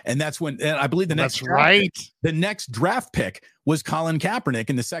 And that's when, and I believe the next draft pick was Colin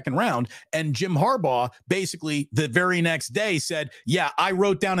Kaepernick in the second round. And Jim Harbaugh basically the very next day said, "Yeah, I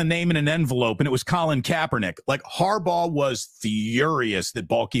wrote down a name in an envelope and it was Colin Kaepernick." Like, Harbaugh was furious that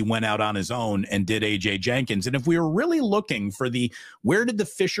Baalke went out on his own and did AJ Jenkins. And if we were really looking for where did the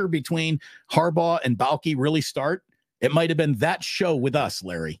fissure between Harbaugh and Baalke really start? It might have been that show with us,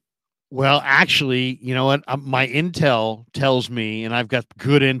 Larry. Well, actually, you know what? My intel tells me, and I've got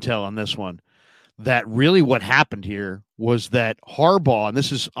good intel on this one, that really what happened here was that Harbaugh, and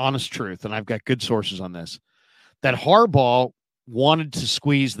this is honest truth, and I've got good sources on this, that Harbaugh wanted to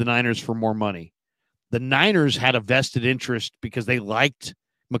squeeze the Niners for more money. The Niners had a vested interest because they liked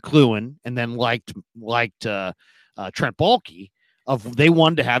McLuhan and then liked Trent Baalke. They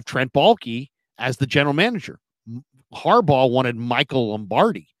wanted to have Trent Baalke as the general manager. Harbaugh wanted Michael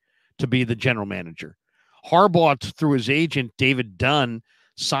Lombardi to be the general manager. Harbaugh, through his agent, David Dunn,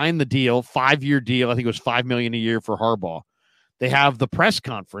 signed the deal, 5-year deal. I think it was $5 million a year for Harbaugh. they have the press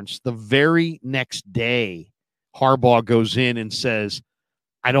conference. The very next day, Harbaugh goes in and says,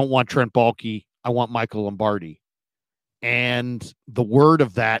 I don't want Trent Baalke. I want Michael Lombardi. And the word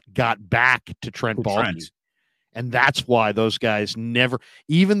of that got back to Trent Baalke. And that's why those guys never,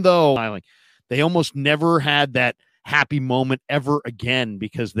 even though they almost never had that happy moment ever again,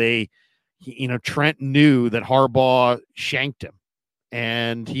 because Trent knew that Harbaugh shanked him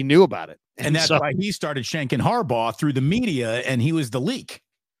and he knew about it. And that's why he started shanking Harbaugh through the media, and he was the leak.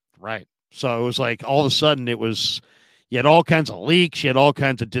 Right. So it was like all of a sudden you had all kinds of leaks, you had all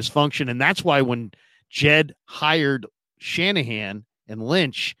kinds of dysfunction. And that's why when Jed hired Shanahan and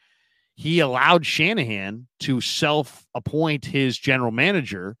Lynch, he allowed Shanahan to self-appoint his general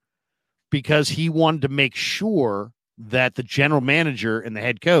manager because he wanted to make sure that the general manager and the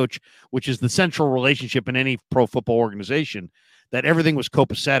head coach, which is the central relationship in any pro football organization, that everything was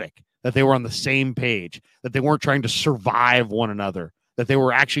copacetic, that they were on the same page, that they weren't trying to survive one another, that they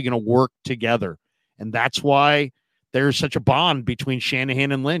were actually going to work together. And that's why there's such a bond between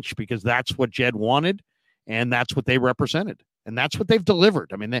Shanahan and Lynch, because that's what Jed wanted, and that's what they represented. And that's what they've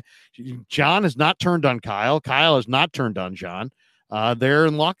delivered. I mean, John has not turned on Kyle. Kyle has not turned on John. They're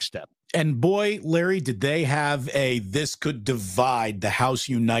in lockstep. And boy, Larry, did they have this could divide the House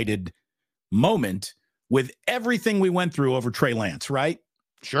United moment with everything we went through over Trey Lance, right?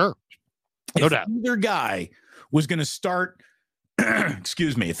 Sure. No doubt. Either guy was going to start,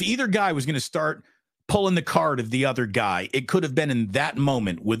 if either guy was going to start pulling the card of the other guy, it could have been in that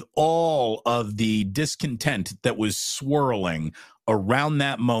moment with all of the discontent that was swirling around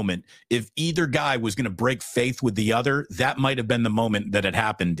that moment. If either guy was going to break faith with the other, that might have been the moment that it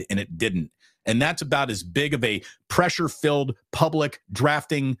happened, and it didn't. And that's about as big of a pressure-filled public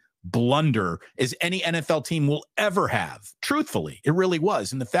drafting blunder as any NFL team will ever have. Truthfully, it really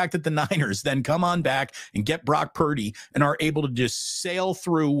was. And the fact that the Niners then come on back and get Brock Purdy and are able to just sail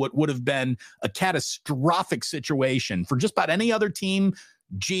through what would have been a catastrophic situation for just about any other team,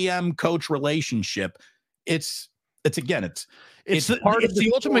 GM coach relationship. It's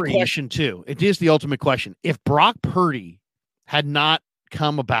the ultimate question too. It is the ultimate question. If Brock Purdy had not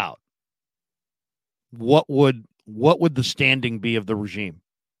come about, what would the standing be of the regime?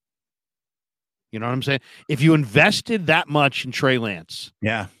 You know what I'm saying? If you invested that much in Trey Lance,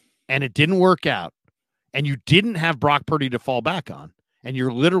 yeah, and it didn't work out, and you didn't have Brock Purdy to fall back on, and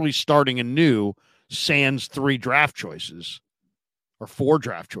you're literally starting anew sans 3 draft choices or 4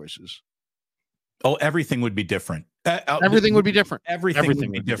 draft choices. Oh, everything would be different. Everything would be different. Everything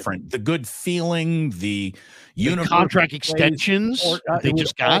would be different. The good feeling, the contract extensions they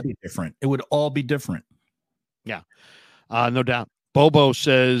just got different. It would all be different. Yeah, no doubt. Bobo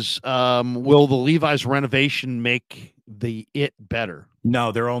says, will the Levi's renovation make it better?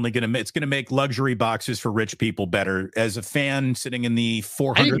 No, they're only going to, it's going to make luxury boxes for rich people better. As a fan sitting in the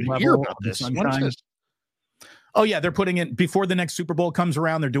 400 level hear about this. Oh yeah, they're putting it before the next Super Bowl comes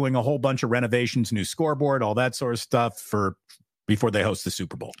around. They're doing a whole bunch of renovations, new scoreboard, all that sort of stuff before they host the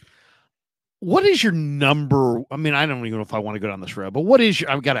Super Bowl. What is your number? I mean, I don't even know if I want to go down this road, but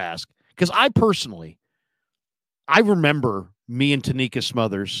I've got to ask, because I remember me and Tanika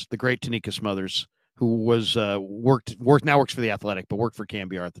Smothers, the great Tanika Smothers, who was now works for the Athletic, but worked for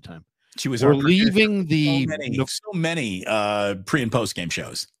KMBR at the time. She was leaving so many pre and post game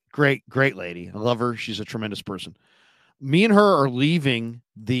shows. Great lady. I love her. She's a tremendous person. Me and her are leaving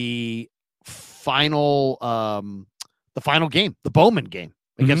the final game, the Bowman game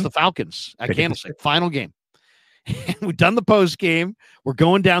against the Falcons at Candlestick. Final game. And we've done the post game. We're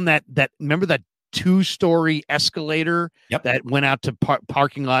going down that remember that 2-story escalator that went out to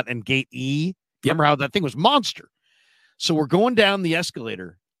parking lot and gate E? Remember how that thing was monster? So we're going down the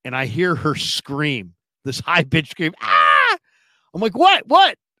escalator and I hear her scream, this high-pitched scream. Ah! I'm like, what?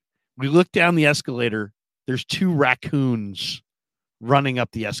 We look down the escalator. There's 2 raccoons running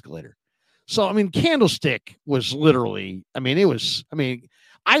up the escalator. So, I mean, Candlestick was literally, I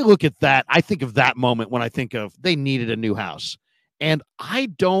look at that. I think of that moment when I think of they needed a new house. And I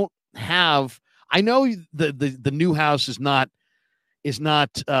know the new house didn't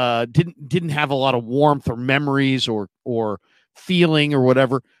have a lot of warmth or memories or feeling or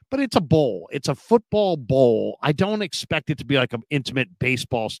whatever, but it's a bowl. It's a football bowl. I don't expect it to be like an intimate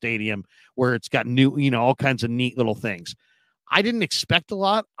baseball stadium where it's got new, all kinds of neat little things. I didn't expect a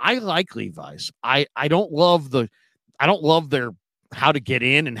lot. I like Levi's. I don't love their how to get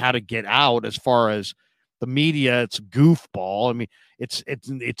in and how to get out as far as the media. It's goofball. I mean, it's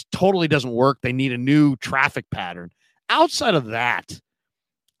totally doesn't work. They need a new traffic pattern. Outside of that,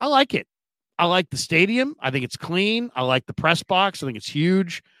 I like it. I like the stadium. I think it's clean. I like the press box. I think it's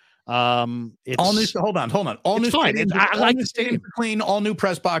huge. It's All new. Hold on. All It's new. fine. Stadiums, I all like new the stadium. stadiums are clean. All new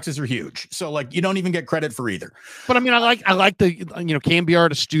press boxes are huge. So like you don't even get credit for either. But I mean, I like the Canby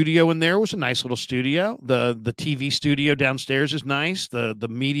Art studio in there was a nice little studio. The TV studio downstairs is nice. The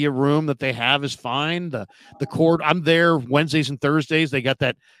media room that they have is fine. The court, I'm there Wednesdays and Thursdays. They got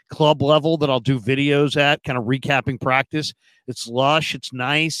that club level that I'll do videos at, kind of recapping practice. It's lush. It's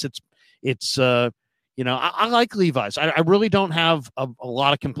nice. It's I like Levi's. I really don't have a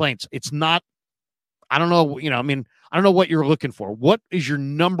lot of complaints. It's not. I don't know. I don't know what you're looking for. What is your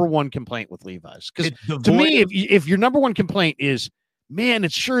number one complaint with Levi's? Because to me, if your number one complaint is, man,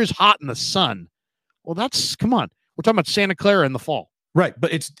 it sure is hot in the sun. Well, come on. We're talking about Santa Clara in the fall. Right,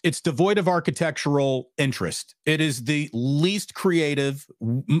 but it's devoid of architectural interest. It is the least creative.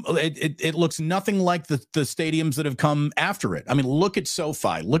 It looks nothing like the stadiums that have come after it. I mean, look at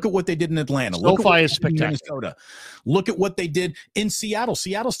SoFi. Look at what they did in Atlanta. SoFi is spectacular. Minnesota. Look at what they did in Seattle.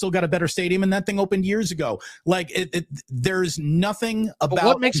 Seattle still got a better stadium, and that thing opened years ago. Like there's nothing about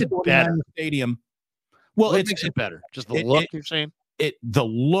what makes it better? Stadium. Well, what makes it better? Just the look, you're saying? The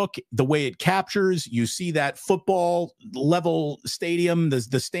look, the way it captures, you see that football level stadium,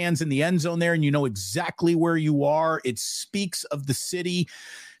 the stands in the end zone there, and you know exactly where you are. It speaks of the city.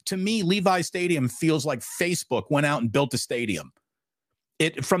 To me, Levi Stadium feels like Facebook went out and built a stadium.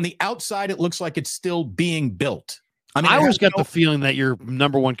 From the outside, it looks like it's still being built. I mean, I always got the feeling that your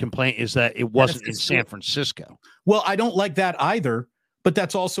number one complaint is that it wasn't in San Francisco. Well, I don't like that either. But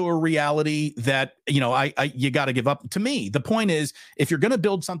that's also a reality that, you got to give up. To me, the point is, if you're going to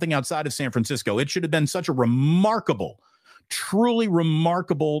build something outside of San Francisco, it should have been such a remarkable, truly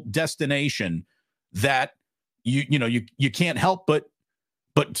remarkable destination that you can't help but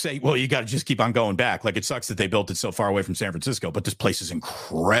say, well, you got to just keep on going back. Like, it sucks that they built it so far away from San Francisco, but this place is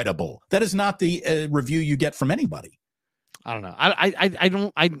incredible. That is not the review you get from anybody. I don't know.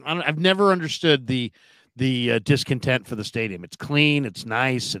 I've never understood the discontent for the stadium. It's clean. It's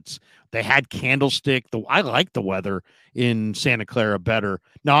nice. They had Candlestick. I like the weather in Santa Clara better.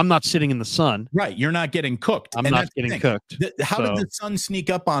 Now, I'm not sitting in the sun. Right. You're not getting cooked. I'm not getting cooked. How did the sun sneak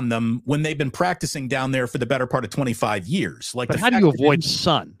up on them when they've been practicing down there for the better part of 25 years? Like, but how do you avoid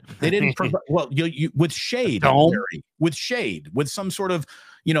sun? They didn't. Well, you with shade, with some sort of,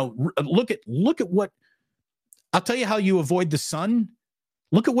 look at what. I'll tell you how you avoid the sun.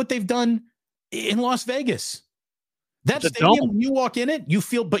 Look at what they've done in Las Vegas. That stadium, when you walk in it, you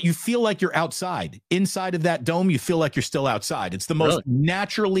feel like you're outside. Inside of that dome, you feel like you're still outside. It's the most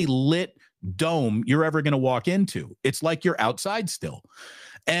naturally lit dome you're ever going to walk into. It's like you're outside still.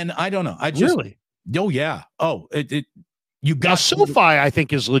 And I don't know. Oh yeah. Oh, you got SoFi, I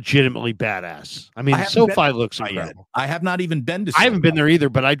think, is legitimately badass. I mean, SoFi looks incredible. I have not even been to. I haven't been there either,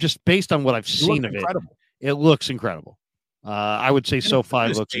 but I just based on what I've seen of it, it looks incredible. I would say SoFi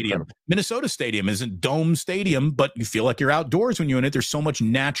looks incredible. Minnesota Stadium isn't dome stadium, but you feel like you're outdoors when you're in it. There's so much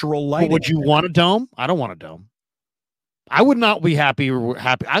natural light. Would you want a dome? I don't want a dome. I would not be happy.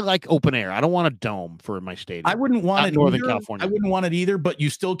 I like open air. I don't want a dome for my stadium. I wouldn't want it Northern California. I wouldn't want it either, but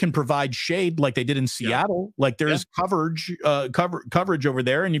you still can provide shade like they did in Seattle. Like there's coverage over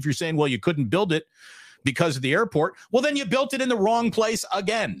there. And if you're saying, well, you couldn't build it because of the airport, well, then you built it in the wrong place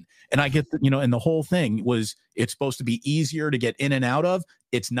again. And I get that, and the whole thing was it's supposed to be easier to get in and out of.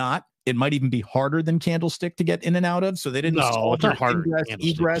 It's not. It might even be harder than Candlestick to get in and out of. So they didn't. No, it's not harder.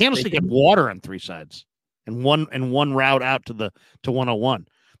 Candlestick had water on three sides and one route out to 101.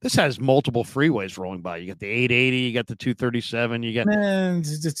 This has multiple freeways rolling by. You got the 880, you got the 237, you got.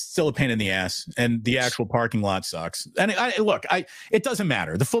 It's still a pain in the ass, and the actual parking lot sucks. And it doesn't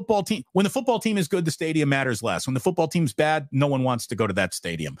matter. The football team, when the football team is good, the stadium matters less. When the football team's bad, no one wants to go to that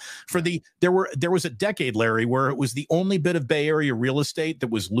stadium. There was a decade, Larry, where it was the only bit of Bay Area real estate that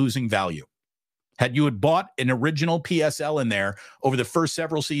was losing value. Had you bought an original PSL in there over the first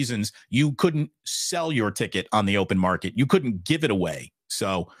several seasons, you couldn't sell your ticket on the open market. You couldn't give it away.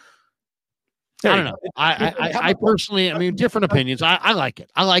 So I don't know. I personally, I mean, different opinions. I like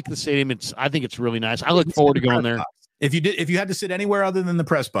it. I like the stadium. I think it's really nice. I look forward to going there. If you had to sit anywhere other than the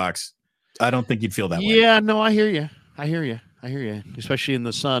press box, I don't think you'd feel that way. Yeah, no, I hear you. Especially in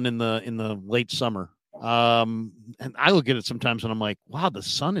the sun in the late summer. And I look at it sometimes and I'm like, wow, the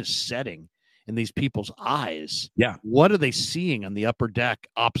sun is setting in these people's eyes. Yeah. What are they seeing on the upper deck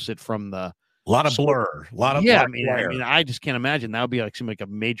opposite from the? A lot of blur. A lot of I mean, I just can't imagine. That would seem like a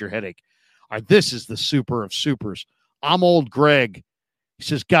major headache. All right, this is the super of supers. I'm old Greg. He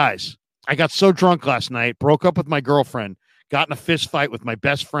says, guys, I got so drunk last night, broke up with my girlfriend, got in a fist fight with my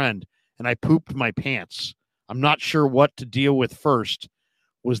best friend, and I pooped my pants. I'm not sure what to deal with first.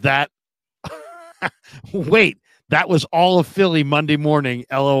 Was that wait, That was all of Philly Monday morning.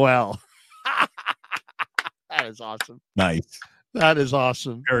 LOL. That is awesome. Nice. That is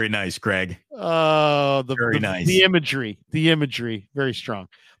awesome. Very nice, Greg. Very nice. The imagery, very strong.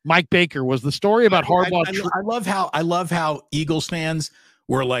 Mike Baker was the story about Harbaugh. I love how Eagles fans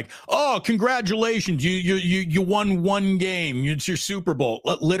were like, "Oh, congratulations! You won one game. It's your Super Bowl."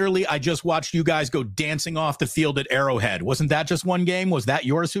 Literally, I just watched you guys go dancing off the field at Arrowhead. Wasn't that just one game? Was that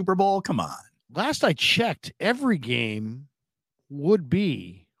your Super Bowl? Come on. Last I checked, every game would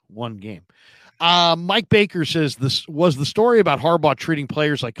be one game. Mike Baker says, this was the story about Harbaugh treating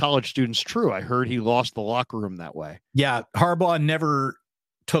players like college students true. I heard he lost the locker room that way. Yeah, Harbaugh never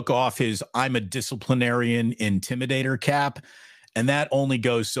took off his "I'm a disciplinarian intimidator" cap, and that only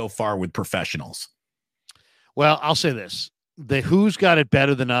goes so far with professionals. Well, I'll say this. The Who's Got It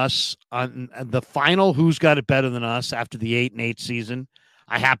Better Than Us, on the final Who's Got It Better Than Us after the 8-8 season,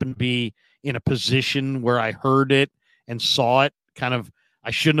 I happened to be in a position where I heard it and saw it. Kind of,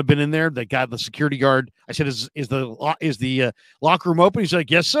 I shouldn't have been in there. The security guard, I said, is the locker room open? He's like,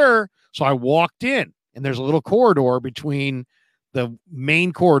 yes, sir. So I walked in, and there's a little corridor between the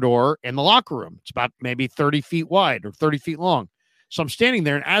main corridor and the locker room. It's about maybe 30 feet wide or 30 feet long. So I'm standing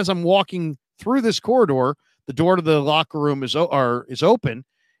there, and as I'm walking through this corridor, the door to the locker room is open,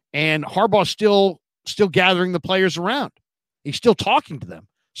 and Harbaugh's still gathering the players around. He's still talking to them.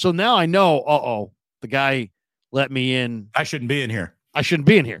 So now I know, the guy let me in. I shouldn't be in here.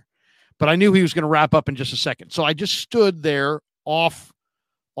 But I knew he was going to wrap up in just a second. So I just stood there off,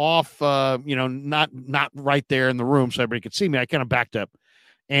 not right there in the room so everybody could see me. I kind of backed up,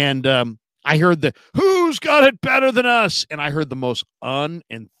 and I heard the "Who's Got It Better Than Us?" and I heard the most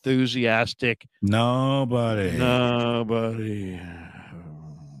unenthusiastic Nobody. I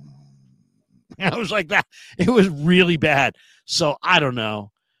was like that. It was really bad. So I don't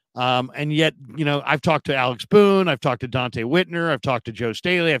know. And yet, I've talked to Alex Boone, I've talked to Dante Whitner, I've talked to Joe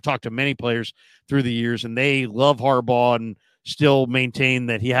Staley, I've talked to many players through the years, and they love Harbaugh and still maintain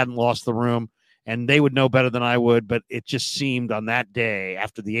that he hadn't lost the room, and they would know better than I would. But it just seemed on that day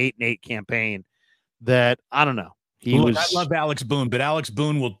after the 8-8 campaign that, I don't know. I love Alex Boone, but Alex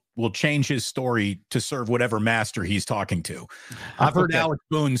Boone will change his story to serve whatever master he's talking to. I've heard Alex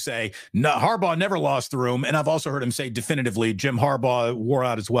Boone say, "No, Harbaugh never lost the room," and I've also heard him say definitively, Jim Harbaugh wore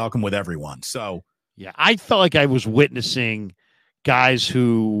out his welcome with everyone. So, yeah, I felt like I was witnessing guys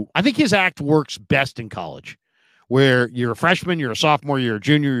who I think his act works best in college, where you're a freshman, you're a sophomore, you're a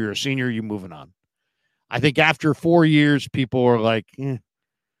junior, you're a senior, you're moving on. I think after 4 years, people are like,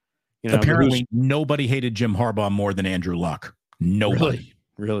 apparently nobody hated Jim Harbaugh more than Andrew Luck. Nobody.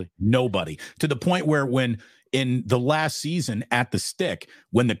 Really? Nobody. To the point where when in the last season at the Stick,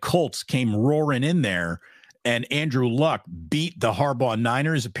 when the Colts came roaring in there and Andrew Luck beat the Harbaugh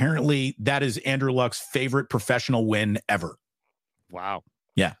Niners, apparently that is Andrew Luck's favorite professional win ever. Wow.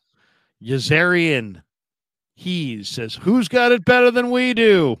 Yeah. Yazarian He says, "Who's got it better than we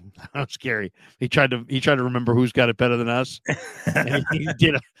do?" That was scary. He tried to remember who's got it better than us. And he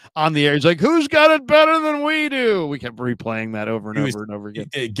did it on the air. He's like, "Who's got it better than we do?" We kept replaying that over and over again.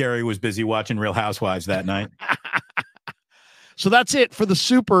 Gary was busy watching Real Housewives that night. So that's it for the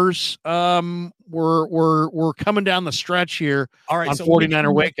Supers. We're coming down the stretch here. All right, on so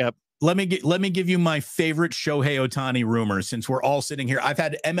 49er Wake Up. Let me give you my favorite Shohei Ohtani rumor. Since we're all sitting here, I've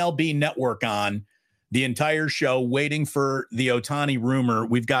had MLB Network on the entire show waiting for the Ohtani rumor.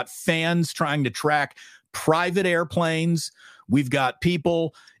 We've got fans trying to track private airplanes. We've got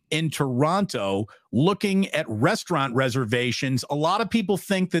people in Toronto looking at restaurant reservations. A lot of people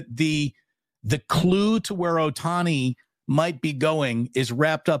think that the clue to where Ohtani might be going is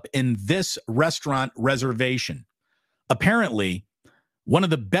wrapped up in this restaurant reservation. Apparently, one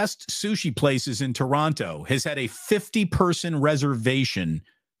of the best sushi places in Toronto has had a 50-person reservation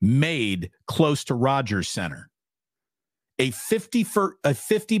made close to Rogers Center. A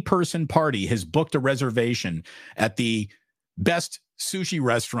 50-person party has booked a reservation at the best sushi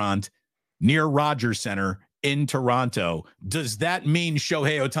restaurant near Rogers Center in Toronto. Does that mean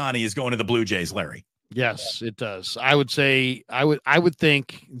Shohei Ohtani is going to the Blue Jays, Larry? Yes, it does. I would say I would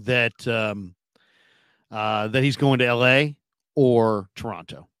think that that he's going to LA or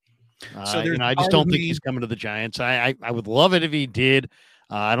Toronto. So I just don't think he's coming to the Giants. I would love it if he did.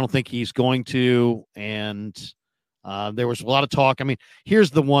 I don't think he's going to. And there was a lot of talk. I mean,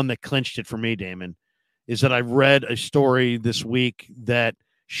 here's the one that clinched it for me, Damon, is that I read a story this week that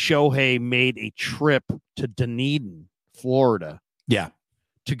Shohei made a trip to Dunedin, Florida. Yeah.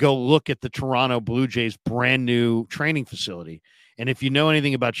 To go look at the Toronto Blue Jays brand new training facility. And if you know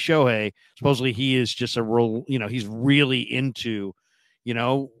anything about Shohei, supposedly he is just he's really into,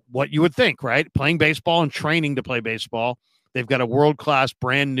 what you would think, right? Playing baseball and training to play baseball. They've got a world-class,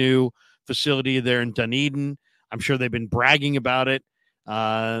 brand new facility there in Dunedin. I'm sure they've been bragging about it.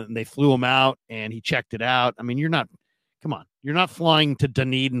 They flew him out and he checked it out. I mean, you're not flying to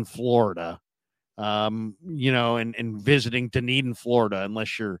Dunedin, Florida, and visiting Dunedin, Florida,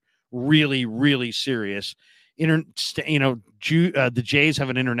 unless you're really, really serious. The Jays have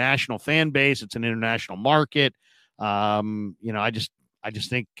an international fan base. It's an international market. I just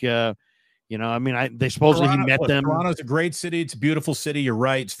think, they supposedly he met them. Toronto's a great city. It's a beautiful city. You're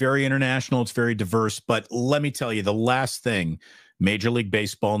right. It's very international. It's very diverse. But let me tell you, the last thing Major League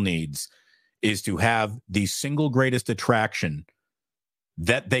Baseball needs is to have the single greatest attraction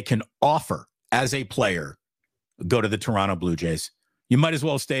that they can offer as a player go to the Toronto Blue Jays. You might as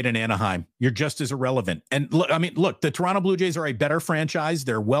well have stayed in Anaheim. You're just as irrelevant. And look, the Toronto Blue Jays are a better franchise.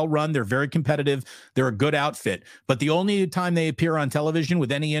 They're well run. They're very competitive. They're a good outfit. But the only time they appear on television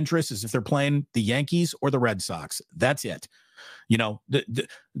with any interest is if they're playing the Yankees or the Red Sox. That's it.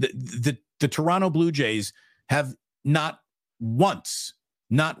 The Toronto Blue Jays have not once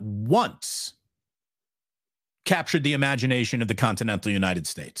captured the imagination of the continental United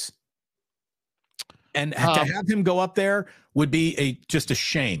States. And to have him go up there would be just a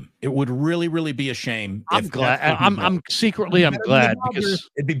shame. It would really, really be a shame. I'm glad. I'm secretly glad because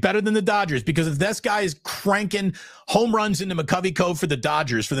it'd be better than the Dodgers, because if this guy is cranking home runs into McCovey Cove for the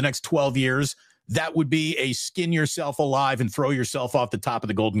Dodgers for the next 12 years, that would be a skin yourself alive and throw yourself off the top of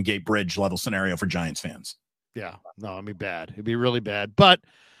the Golden Gate Bridge level scenario for Giants fans. Yeah, no, it'd be bad. It'd be really bad. But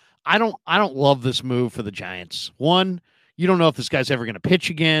I don't love this move for the Giants. One, you don't know if this guy's ever going to pitch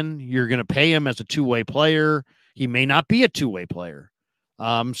again. You're going to pay him as a two-way player. He may not be a two-way player.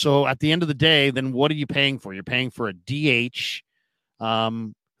 So at the end of the day, then what are you paying for? You're paying for a DH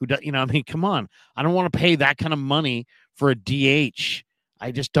who does, come on. I don't want to pay that kind of money for a DH.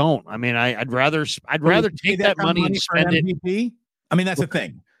 I just don't. I mean, I'd rather take that money and spend it. MVP? I mean, that's the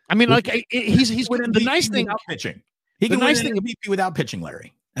thing. I mean, he's the nice thing without pitching. He can win an MVP without pitching,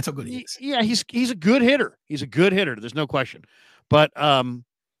 Larry. That's how good he is. Yeah, he's a good hitter. He's a good hitter. There's no question. But when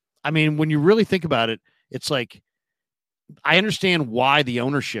you really think about it, it's like I understand why the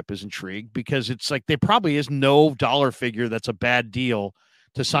ownership is intrigued, because it's like there probably is no dollar figure that's a bad deal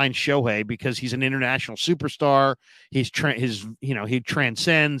to sign Shohei, because he's an international superstar. He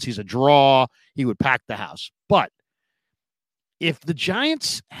transcends. He's a draw. He would pack the house. But if the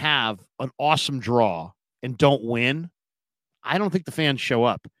Giants have an awesome draw and don't win, I don't think the fans show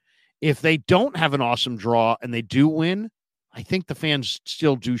up. If they don't have an awesome draw and they do win, I think the fans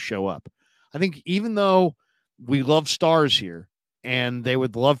still do show up. I think even though we love stars here and they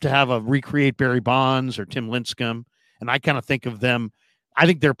would love to have recreate Barry Bonds or Tim Lincecum, and I kind of think of them, I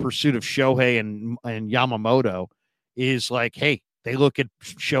think their pursuit of Shohei and Yamamoto is like, hey, they look at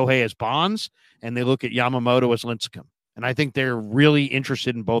Shohei as Bonds and they look at Yamamoto as Lincecum. And I think they're really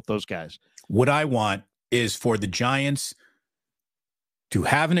interested in both those guys. What I want is for the Giants to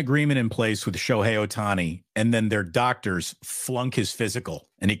have an agreement in place with Shohei Ohtani, and then their doctors flunk his physical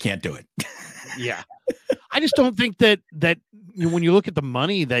and he can't do it. Yeah. I just don't think that when you look at the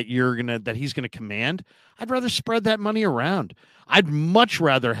money that he's going to command, I'd rather spread that money around. I'd much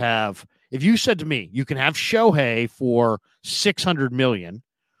rather have, if you said to me, you can have Shohei for $600 million,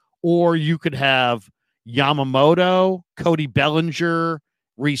 or you could have Yamamoto, Cody Bellinger,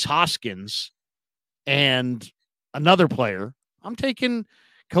 Rhys Hoskins, and another player. I'm taking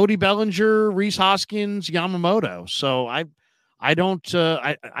Cody Bellinger, Rhys Hoskins, Yamamoto. So I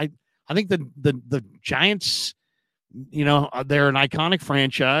think the Giants, they're an iconic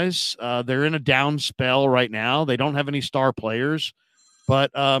franchise. They're in a down spell right now. They don't have any star players,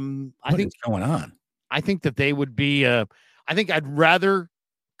 but I think what's going on? I think that they would be. I think I'd rather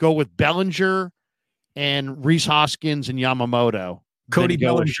go with Bellinger and Rhys Hoskins and Yamamoto. Cody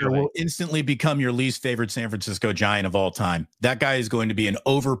Bellinger will instantly become your least favorite San Francisco Giant of all time. That guy is going to be an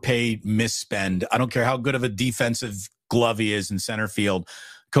overpaid misspend. I don't care how good of a defensive glove he is in center field.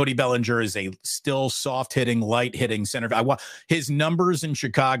 Cody Bellinger is a still soft-hitting, light-hitting center. His numbers in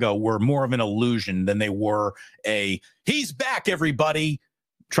Chicago were more of an illusion than they were he's back, everybody.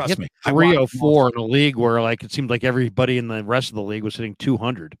 Trust me. 304 in a league where it seemed like everybody in the rest of the league was hitting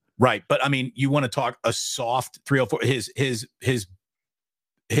 200. Right. But I mean, you want to talk a soft 304.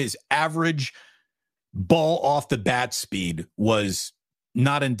 His average ball off the bat speed was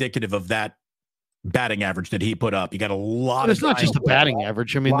not indicative of that batting average that he put up. He got a lot. But it's not just the batting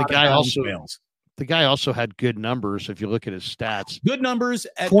average. I mean, the guy also had good numbers. If you look at his stats, good numbers: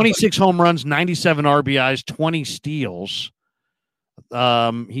 26 home runs, 97 RBIs, 20 steals.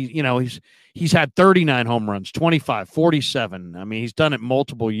 He's had 39 home runs, 25, 47. I mean, he's done it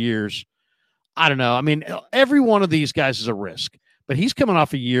multiple years. I don't know. I mean, every one of these guys is a risk, but he's coming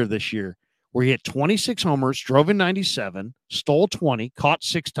off a year this year where he hit 26 homers, drove in 97, stole 20, caught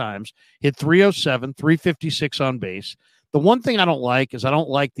 6 times, hit 307, 356 on base. The one thing I don't like is I don't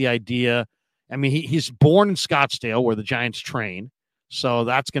like the idea. I mean, he's born in Scottsdale where the Giants train, so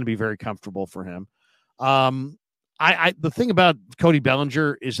that's going to be very comfortable for him. The thing about Cody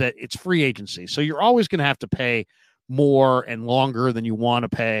Bellinger is that it's free agency, so you're always going to have to pay more and longer than you want to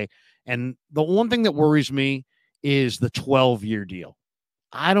pay. And the one thing that worries me is the 12-year deal.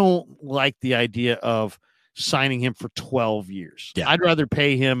 I don't like the idea of signing him for 12 years. Yeah. I'd rather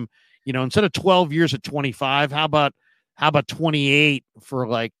pay him, instead of 12 years at 25, how about 28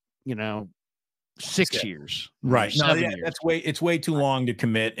 for 6 years? Right. No, 7 years. it's way too long to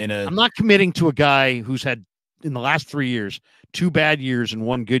commit I'm not committing to a guy who's had in the last 3 years 2 bad years and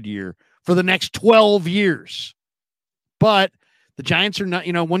 1 good year for the next 12 years. But the Giants are not,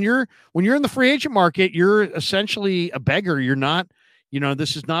 when you're in the free agent market, you're essentially a beggar. You're not,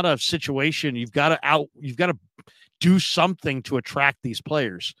 this is not a situation. You've got to do something to attract these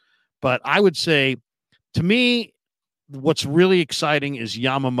players. But I would say, to me, what's really exciting is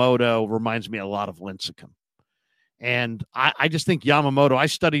Yamamoto reminds me a lot of Lincecum. And I just think Yamamoto, I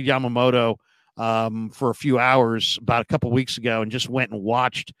studied Yamamoto for a few hours about a couple of weeks ago and just went and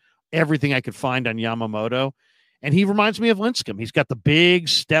watched everything I could find on Yamamoto. And he reminds me of Lincecum. He's got the big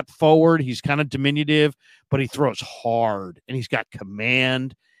step forward. He's kind of diminutive, but he throws hard and he's got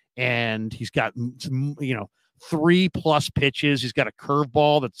command and he's got, 3+ pitches. He's got a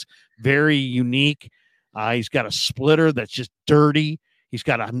curveball that's very unique. He's got a splitter that's just dirty. He's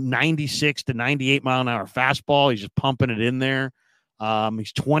got a 96 to 98 mile an hour fastball. He's just pumping it in there.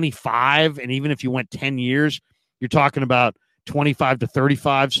 He's 25. And even if you went 10 years, you're talking about 25 to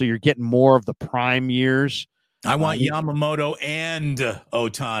 35. So you're getting more of the prime years. I want Yamamoto and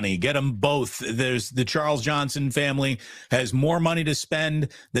Ohtani. Get them both. There's the Charles Johnson family has more money to spend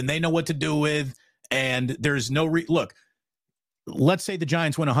than they know what to do with. And there's no look, let's say the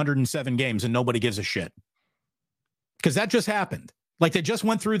Giants win 107 games and nobody gives a shit. Because that just happened. Like they just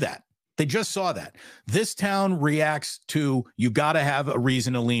went through that. They just saw that. This town reacts to, you got to have a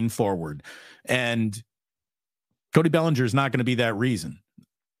reason to lean forward. And Cody Bellinger is not going to be that reason.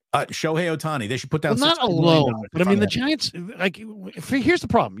 Shohei Ohtani, they should put down. Well, not alone, but I mean, the Giants, here's the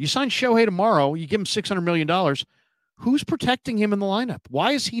problem. You sign Shohei tomorrow, you give him $600 million. Who's protecting him in the lineup?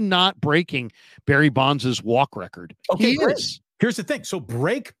 Why is he not breaking Barry Bonds' walk record? Okay, he is. Here's the thing. So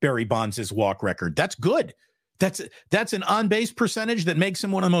break Barry Bonds' walk record. That's good. That's an on-base percentage that makes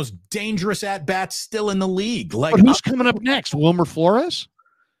him one of the most dangerous at-bats still in the league. Like, but who's coming up next? Wilmer Flores?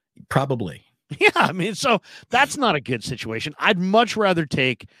 Probably. Yeah, I mean, so that's not a good situation. I'd much rather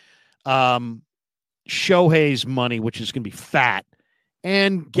take Shohei's money, which is going to be fat,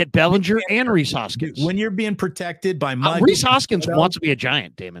 and get Bellinger and Rhys Hoskins. When you're being protected by Mike, Rhys Hoskins wants to be a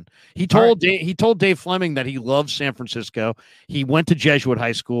Giant, Damon. He told Dave Fleming that he loves San Francisco. He went to Jesuit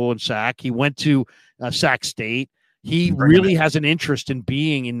High School in Sac. He went to Sac State. He really has an interest in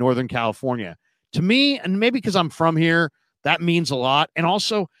being in Northern California. To me, and maybe because I'm from here, that means a lot. And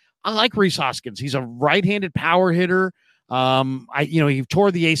also, I like Rhys Hoskins. He's a right-handed power hitter. He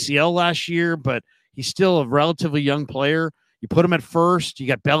tore the ACL last year, but he's still a relatively young player. You put him at first. You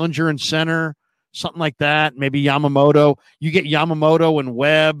got Bellinger in center, something like that. Maybe Yamamoto. You get Yamamoto and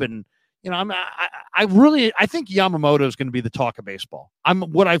Webb, and I think Yamamoto is going to be the talk of baseball.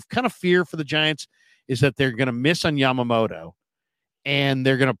 What I kind of fear for the Giants is that they're going to miss on Yamamoto, and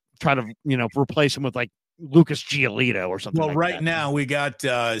they're going to try to replace him with like Lucas Giolito or something. Well, right now we got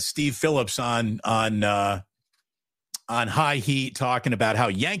Steve Phillips on High Heat talking about how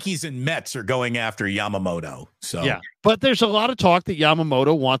Yankees and Mets are going after Yamamoto. So yeah, but there's a lot of talk that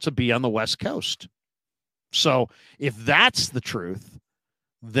Yamamoto wants to be on the West Coast. So if that's the truth,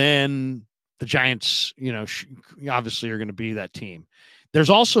 then the Giants, obviously are going to be that team. There's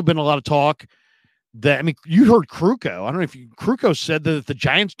also been a lot of talk that, you heard Kruko. I don't know if Kruko said that if the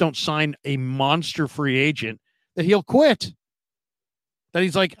Giants don't sign a monster free agent, that he'll quit. That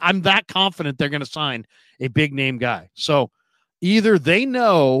he's like, I'm that confident they're going to sign a big name guy. So either they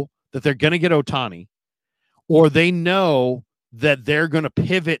know that they're going to get Ohtani, or they know that they're going to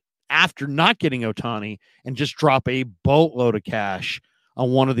pivot after not getting Ohtani and just drop a boatload of cash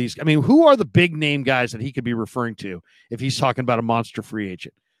on one of these. Who are the big name guys that he could be referring to if he's talking about a monster free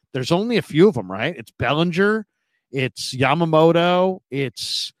agent? There's only a few of them, right? It's Bellinger, it's Yamamoto,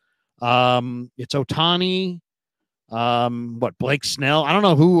 it's Ohtani, Blake Snell. I don't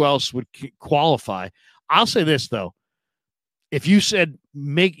know who else would qualify. I'll say this though. if you said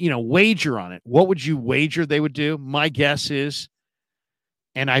wager on it, what would you wager they would do? My guess is,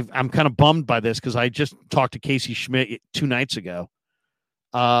 and I'm kind of bummed by this because I just talked to Casey Schmidt 2 nights ago.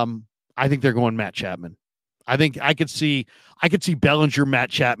 I think they're going Matt Chapman. I think I could see Bellinger, Matt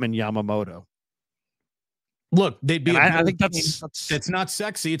Chapman, Yamamoto. Look, they'd be. I think that's it's not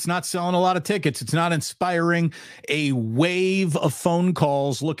sexy. It's not selling a lot of tickets. It's not inspiring a wave of phone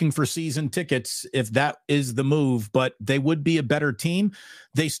calls looking for season tickets if that is the move. But they would be a better team.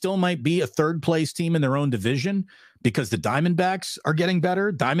 They still might be a third place team in their own division because the Diamondbacks are getting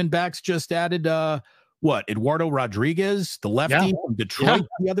better. Diamondbacks just added Eduardo Rodriguez, the lefty from Detroit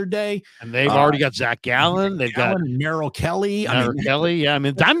the other day. And they've already got Zach Gallen. They've got Merrill Kelly. Kelly. Yeah, I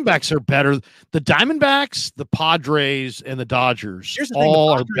mean, Diamondbacks are better. The Diamondbacks, the Padres, and the Dodgers all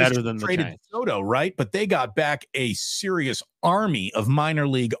are better than the Giants. Soto, right? But they got back a serious army of minor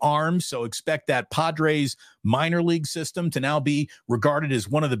league arms. So expect that Padres minor league system to now be regarded as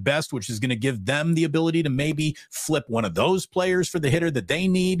one of the best, which is going to give them the ability to maybe flip one of those players for the hitter that they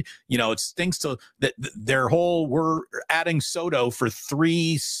need. It stinks to that we're adding Soto for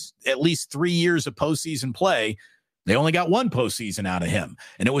at least 3 years of postseason play. They only got 1 postseason out of him,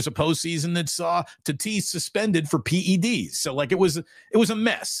 and it was a postseason that saw Tatis suspended for PEDs. So it was a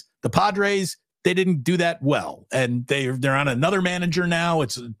mess. The Padres, they didn't do that well, and they're on another manager now.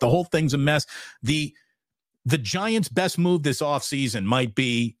 The whole thing's a mess. The Giants' best move this offseason might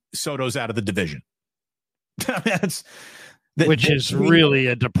be Soto's out of the division. Which is really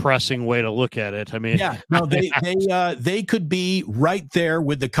a depressing way to look at it. I mean, they could be right there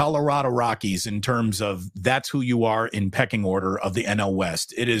with the Colorado Rockies in terms of that's who you are in pecking order of the NL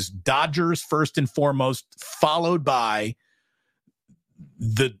West. It is Dodgers first and foremost, followed by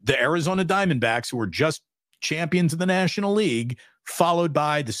the Arizona Diamondbacks, who are just champions of the National League, followed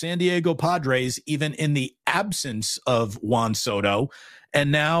by the San Diego Padres, even in the absence of Juan Soto. And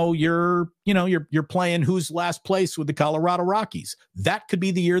now you're playing who's last place with the Colorado Rockies. That could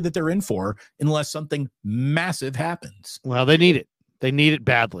be the year that they're in for, unless something massive happens. Well, they need it. They need it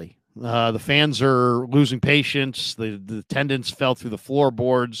badly. The fans are losing patience. The attendance fell through the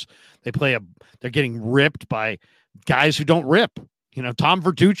floorboards. They're getting ripped by guys who don't rip. Tom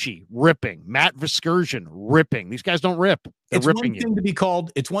Verducci ripping, Matt Viscursion ripping. These guys don't rip. It's one thing to be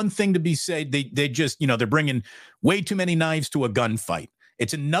called. It's one thing to be said. They just, they're bringing way too many knives to a gunfight.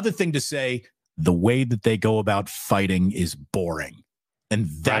 It's another thing to say the way that they go about fighting is boring. And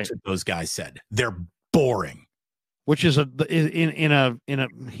that's what those guys said. They're boring. Which is that's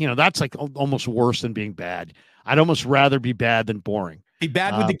like almost worse than being bad. I'd almost rather be bad than boring. Be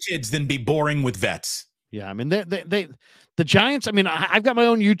bad with the kids than be boring with vets. Yeah. I mean, the Giants, I mean, I've got my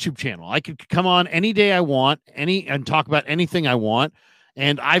own YouTube channel. I could come on any day I want, and talk about anything I want.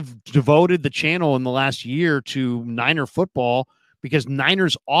 And I've devoted the channel in the last year to Niner football because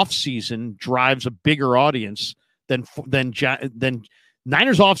Niners offseason drives a bigger audience than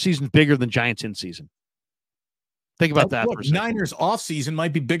Niners offseason is bigger than Giants in season. Think about that. Look, Niners offseason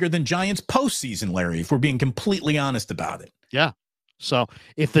might be bigger than Giants postseason, Larry, if we're being completely honest about it. Yeah. So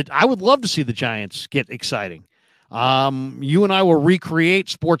I would love to see the Giants get exciting. You and I will recreate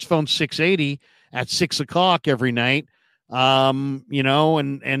Sports Phone 680 at 6:00 every night. And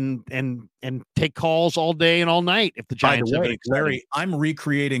take calls all day and all night if the Giants have it. Larry, I'm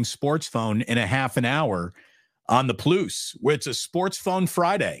recreating Sports Phone in a half an hour on the Plus, where it's a Sports Phone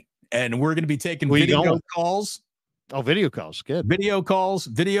Friday, and we're going to be taking video calls. Oh, video calls, good. Video calls.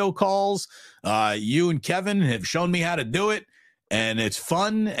 You and Kevin have shown me how to do it. And it's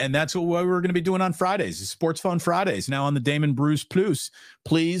fun, and that's what we're going to be doing on Fridays. It's Sports Phone Fridays now on the Damon Bruce Plus.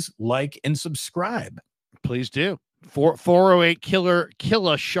 Please like and subscribe. Please do. 408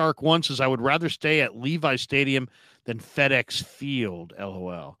 Killa Shark 1 says, I would rather stay at Levi Stadium than FedEx Field,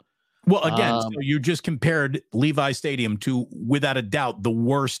 LOL. Well, again, so you just compared Levi Stadium to, without a doubt, the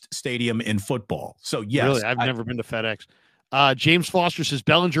worst stadium in football. So, yes. Really? I've never been to FedEx. James Foster says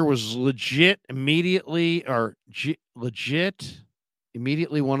Bellinger was immediately one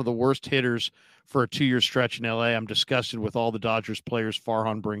of the worst hitters for a 2-year stretch in LA. I'm disgusted with all the Dodgers players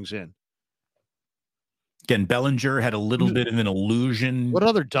Farhan brings in. Again, Bellinger had a little bit of an illusion. What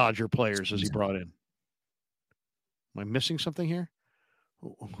other Dodger players has he brought in? Am I missing something here?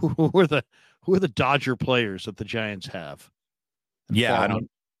 Who are the Dodger players that the Giants have? Yeah, I'm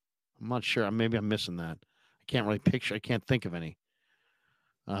not sure. Maybe I'm missing that. I can't really picture. I can't think of any.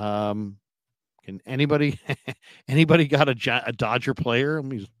 Can anybody got a Dodger player?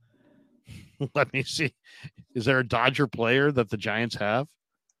 Let me see. Is there a Dodger player that the Giants have?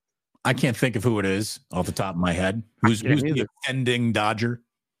 I can't think of who it is off the top of my head. Who's the offending Dodger?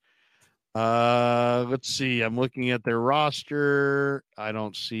 Let's see. I'm looking at their roster. I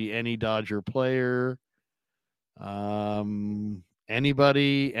don't see any Dodger player.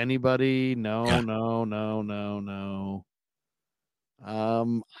 Anybody? No, Yeah. no.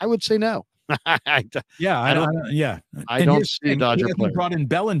 I would say no. I And don't here's see the a thing, Dodger he hasn't player. brought in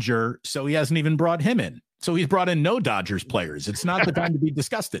Bellinger, so he hasn't even brought him in. So he's brought in no Dodgers players. It's not the time to be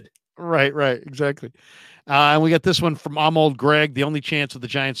disgusted. Right, exactly. And we got this one from Old Greg. The only chance of the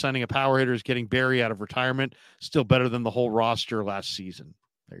Giants signing a power hitter is getting Barry out of retirement. Still better than the whole roster last season.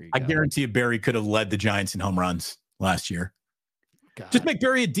 There you go. I guarantee you Barry could have led the Giants in home runs last year. God. Just make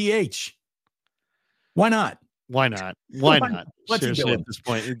Barry a DH. Why not? Why not? Why not? What's he Seriously, doing? at this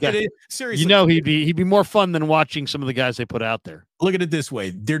point, Seriously, you know, he'd be more fun than watching some of the guys they put out there. look at it this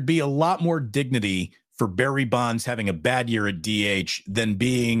way. There'd be a lot more dignity for Barry Bonds having a bad year at DH than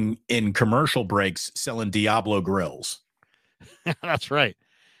being in commercial breaks selling Diablo grills. That's right.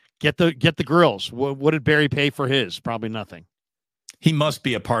 Get the grills. What did Barry pay for his? Probably nothing. He must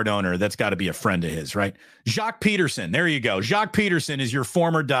be a part owner. That's got to be a friend of his, right? Jacques Peterson. There you go. Jacques Peterson is your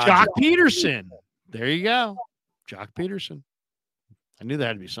former Dodger. Jock Peterson. There you go. Jock Peterson. I knew that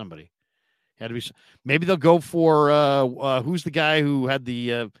had to be somebody. Had to be. Maybe they'll go for who's the guy who had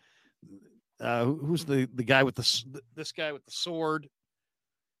the who's the guy with this guy with the sword?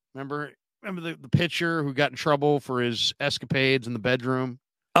 Remember the pitcher who got in trouble for his escapades in the bedroom?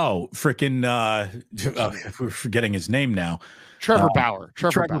 Oh, freaking we're forgetting his name now. Trevor Bauer.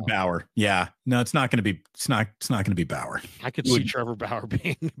 Trevor Bauer. Yeah. No, it's not going to be. It's not going to be Bauer. I could see Trevor Bauer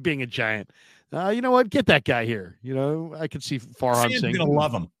being a Giant. You know what? Get that guy here. You know, I could see Farhan saying, "Going to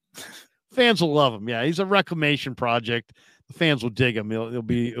love him." Fans will love him. Yeah, he's a reclamation project. The fans will dig him. He'll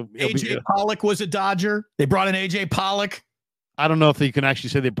be. AJ Pollock was a Dodger. They brought in AJ Pollock. I don't know if you can actually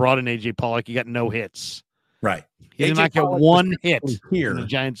say they brought in AJ Pollock. He got no hits. Right. He did not get one hit in the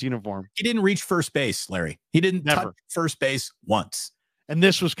Giants uniform. He didn't reach first base, Larry. He didn't touch first base once. And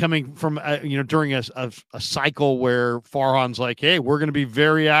this was coming from during a cycle where Farhan's like, "Hey, we're going to be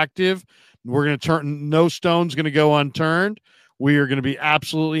very active. We're going to turn. No stone's going to go unturned. We are going to be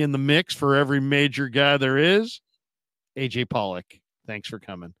absolutely in the mix for every major guy there is." AJ Pollock, thanks for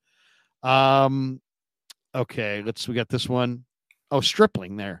coming. Okay, we got this one. Oh,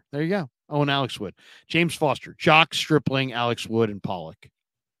 Stripling there. There you go. Oh, and Alex Wood. James Foster, Jock, Stripling, Alex Wood, and Pollock.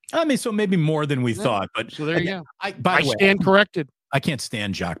 I mean, so maybe more than we thought, but so there you go. I stand corrected. I can't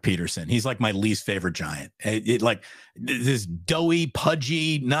stand Jock Peterson. He's like my least favorite Giant. Like this doughy,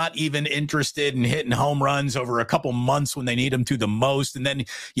 pudgy, not even interested in hitting home runs over a couple months when they need him to the most. And then,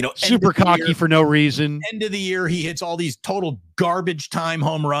 super cocky for no reason. End of the year, he hits all these total garbage time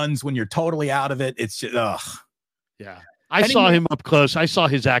home runs when you're totally out of it. It's just, ugh. Yeah. I saw him up close. I saw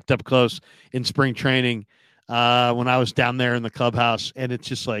his act up close in spring training when I was down there in the clubhouse. And it's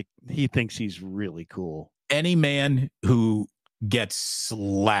just like, he thinks he's really cool. Any man who gets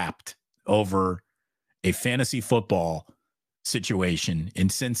slapped over a fantasy football situation in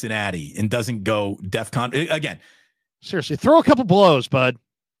Cincinnati and doesn't go DEFCON again. Seriously, throw a couple blows, bud.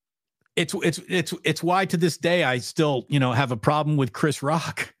 It's why to this day I still, have a problem with Chris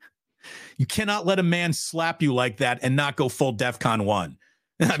Rock. You cannot let a man slap you like that and not go full DEFCON 1.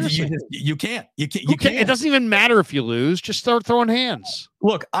 You can't. You can't. It doesn't even matter if you lose. Just start throwing hands.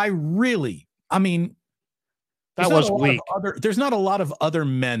 Look, that was weak. There's not a lot of other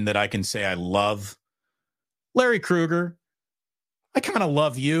men that I can say I love. Larry Krueger, I kind of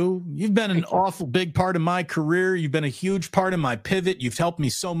love you. You've been an awful big part of my career. You've been a huge part of my pivot. You've helped me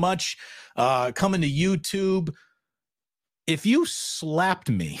so much coming to YouTube. If you slapped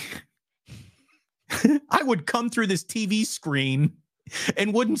me, I would come through this TV screen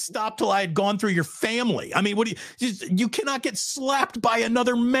and wouldn't stop till I had gone through your family. I mean, you cannot get slapped by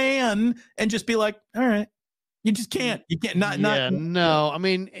another man and just be like, all right. You just can't. You can't. No. I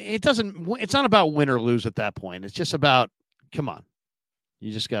mean, it's not about win or lose at that point. It's just about, come on.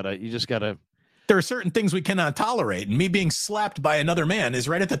 You just gotta. There are certain things we cannot tolerate, and me being slapped by another man is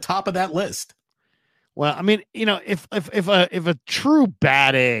right at the top of that list. Well, I mean, if a true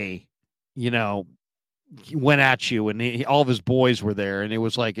bad A, went at you and all of his boys were there, and it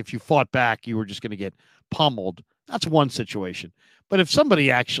was like if you fought back, you were just going to get pummeled. That's one situation. But if somebody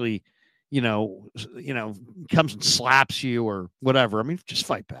actually comes and slaps you or whatever, I mean, just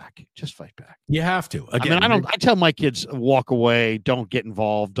fight back. You have to. Again, I tell my kids, walk away, don't get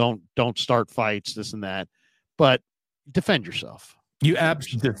involved, don't start fights, this and that, but defend yourself. You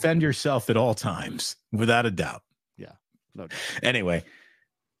absolutely defend yourself at all times, without a doubt. Yeah. No doubt. Anyway,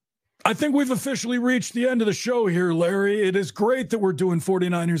 I think we've officially reached the end of the show here, Larry. It is great that we're doing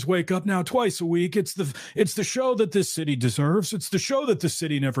 49ers Wake Up now twice a week. It's the show that this city deserves. It's the show that the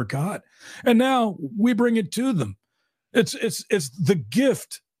city never got. And now we bring it to them. It's the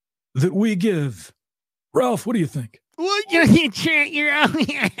gift that we give. Ralph, what do you think? Well, you're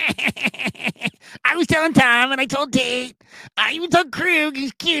I was telling Tom, and I told Tate. I even told Krug.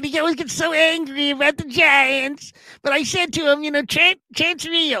 He's cute. He always gets so angry about the Giants. But I said to him, Trent's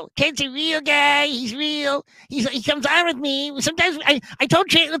real. Trent's a real guy. He's real. He comes on with me. Sometimes I told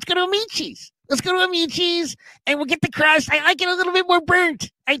Trent, let's go to Amici's. Let's go to Amici's, and we'll get the crust. I like it a little bit more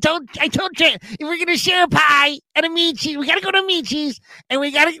burnt. I told Trent, if we're gonna share a pie at Amici, we gotta go to Amici's, and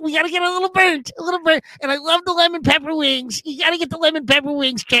we gotta get a little burnt. And I love the lemon pepper wings. You gotta get the lemon pepper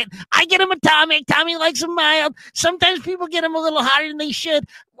wings, Trent. I get them atomic. Tommy likes them mild. Sometimes people get them a little hotter than they should.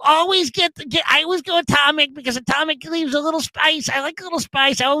 I always go atomic because atomic leaves a little spice. I like a little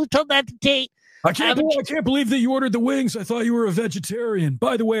spice. I always told that to Tate. I can't believe that you ordered the wings. I thought you were a vegetarian.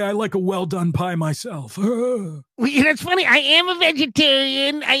 By the way, I like a well-done pie myself. Well, that's funny. I am a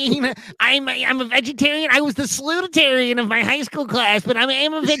vegetarian. I'm a vegetarian. I was the salutarian of my high school class, but I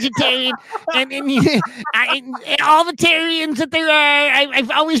am a vegetarian. and all the tarians that there are, I've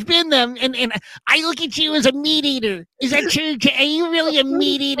always been them. And I look at you as a meat eater. Is that true? Are you really a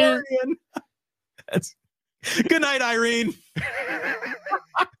meat eater? Good night, Irene.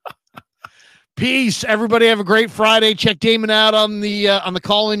 Peace. Everybody have a great Friday. Check Damon out on the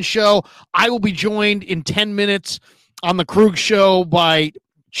call-in show. I will be joined in 10 minutes on the Krug show by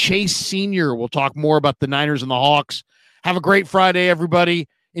Chase Sr. We'll talk more about the Niners and the Hawks. Have a great Friday, everybody.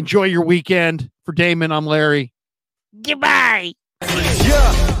 Enjoy your weekend. For Damon, I'm Larry. Goodbye.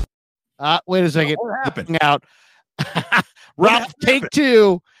 Yeah. Wait a second. What happened? Out. Ralph, take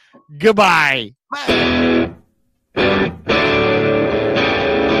two. Goodbye. Bye.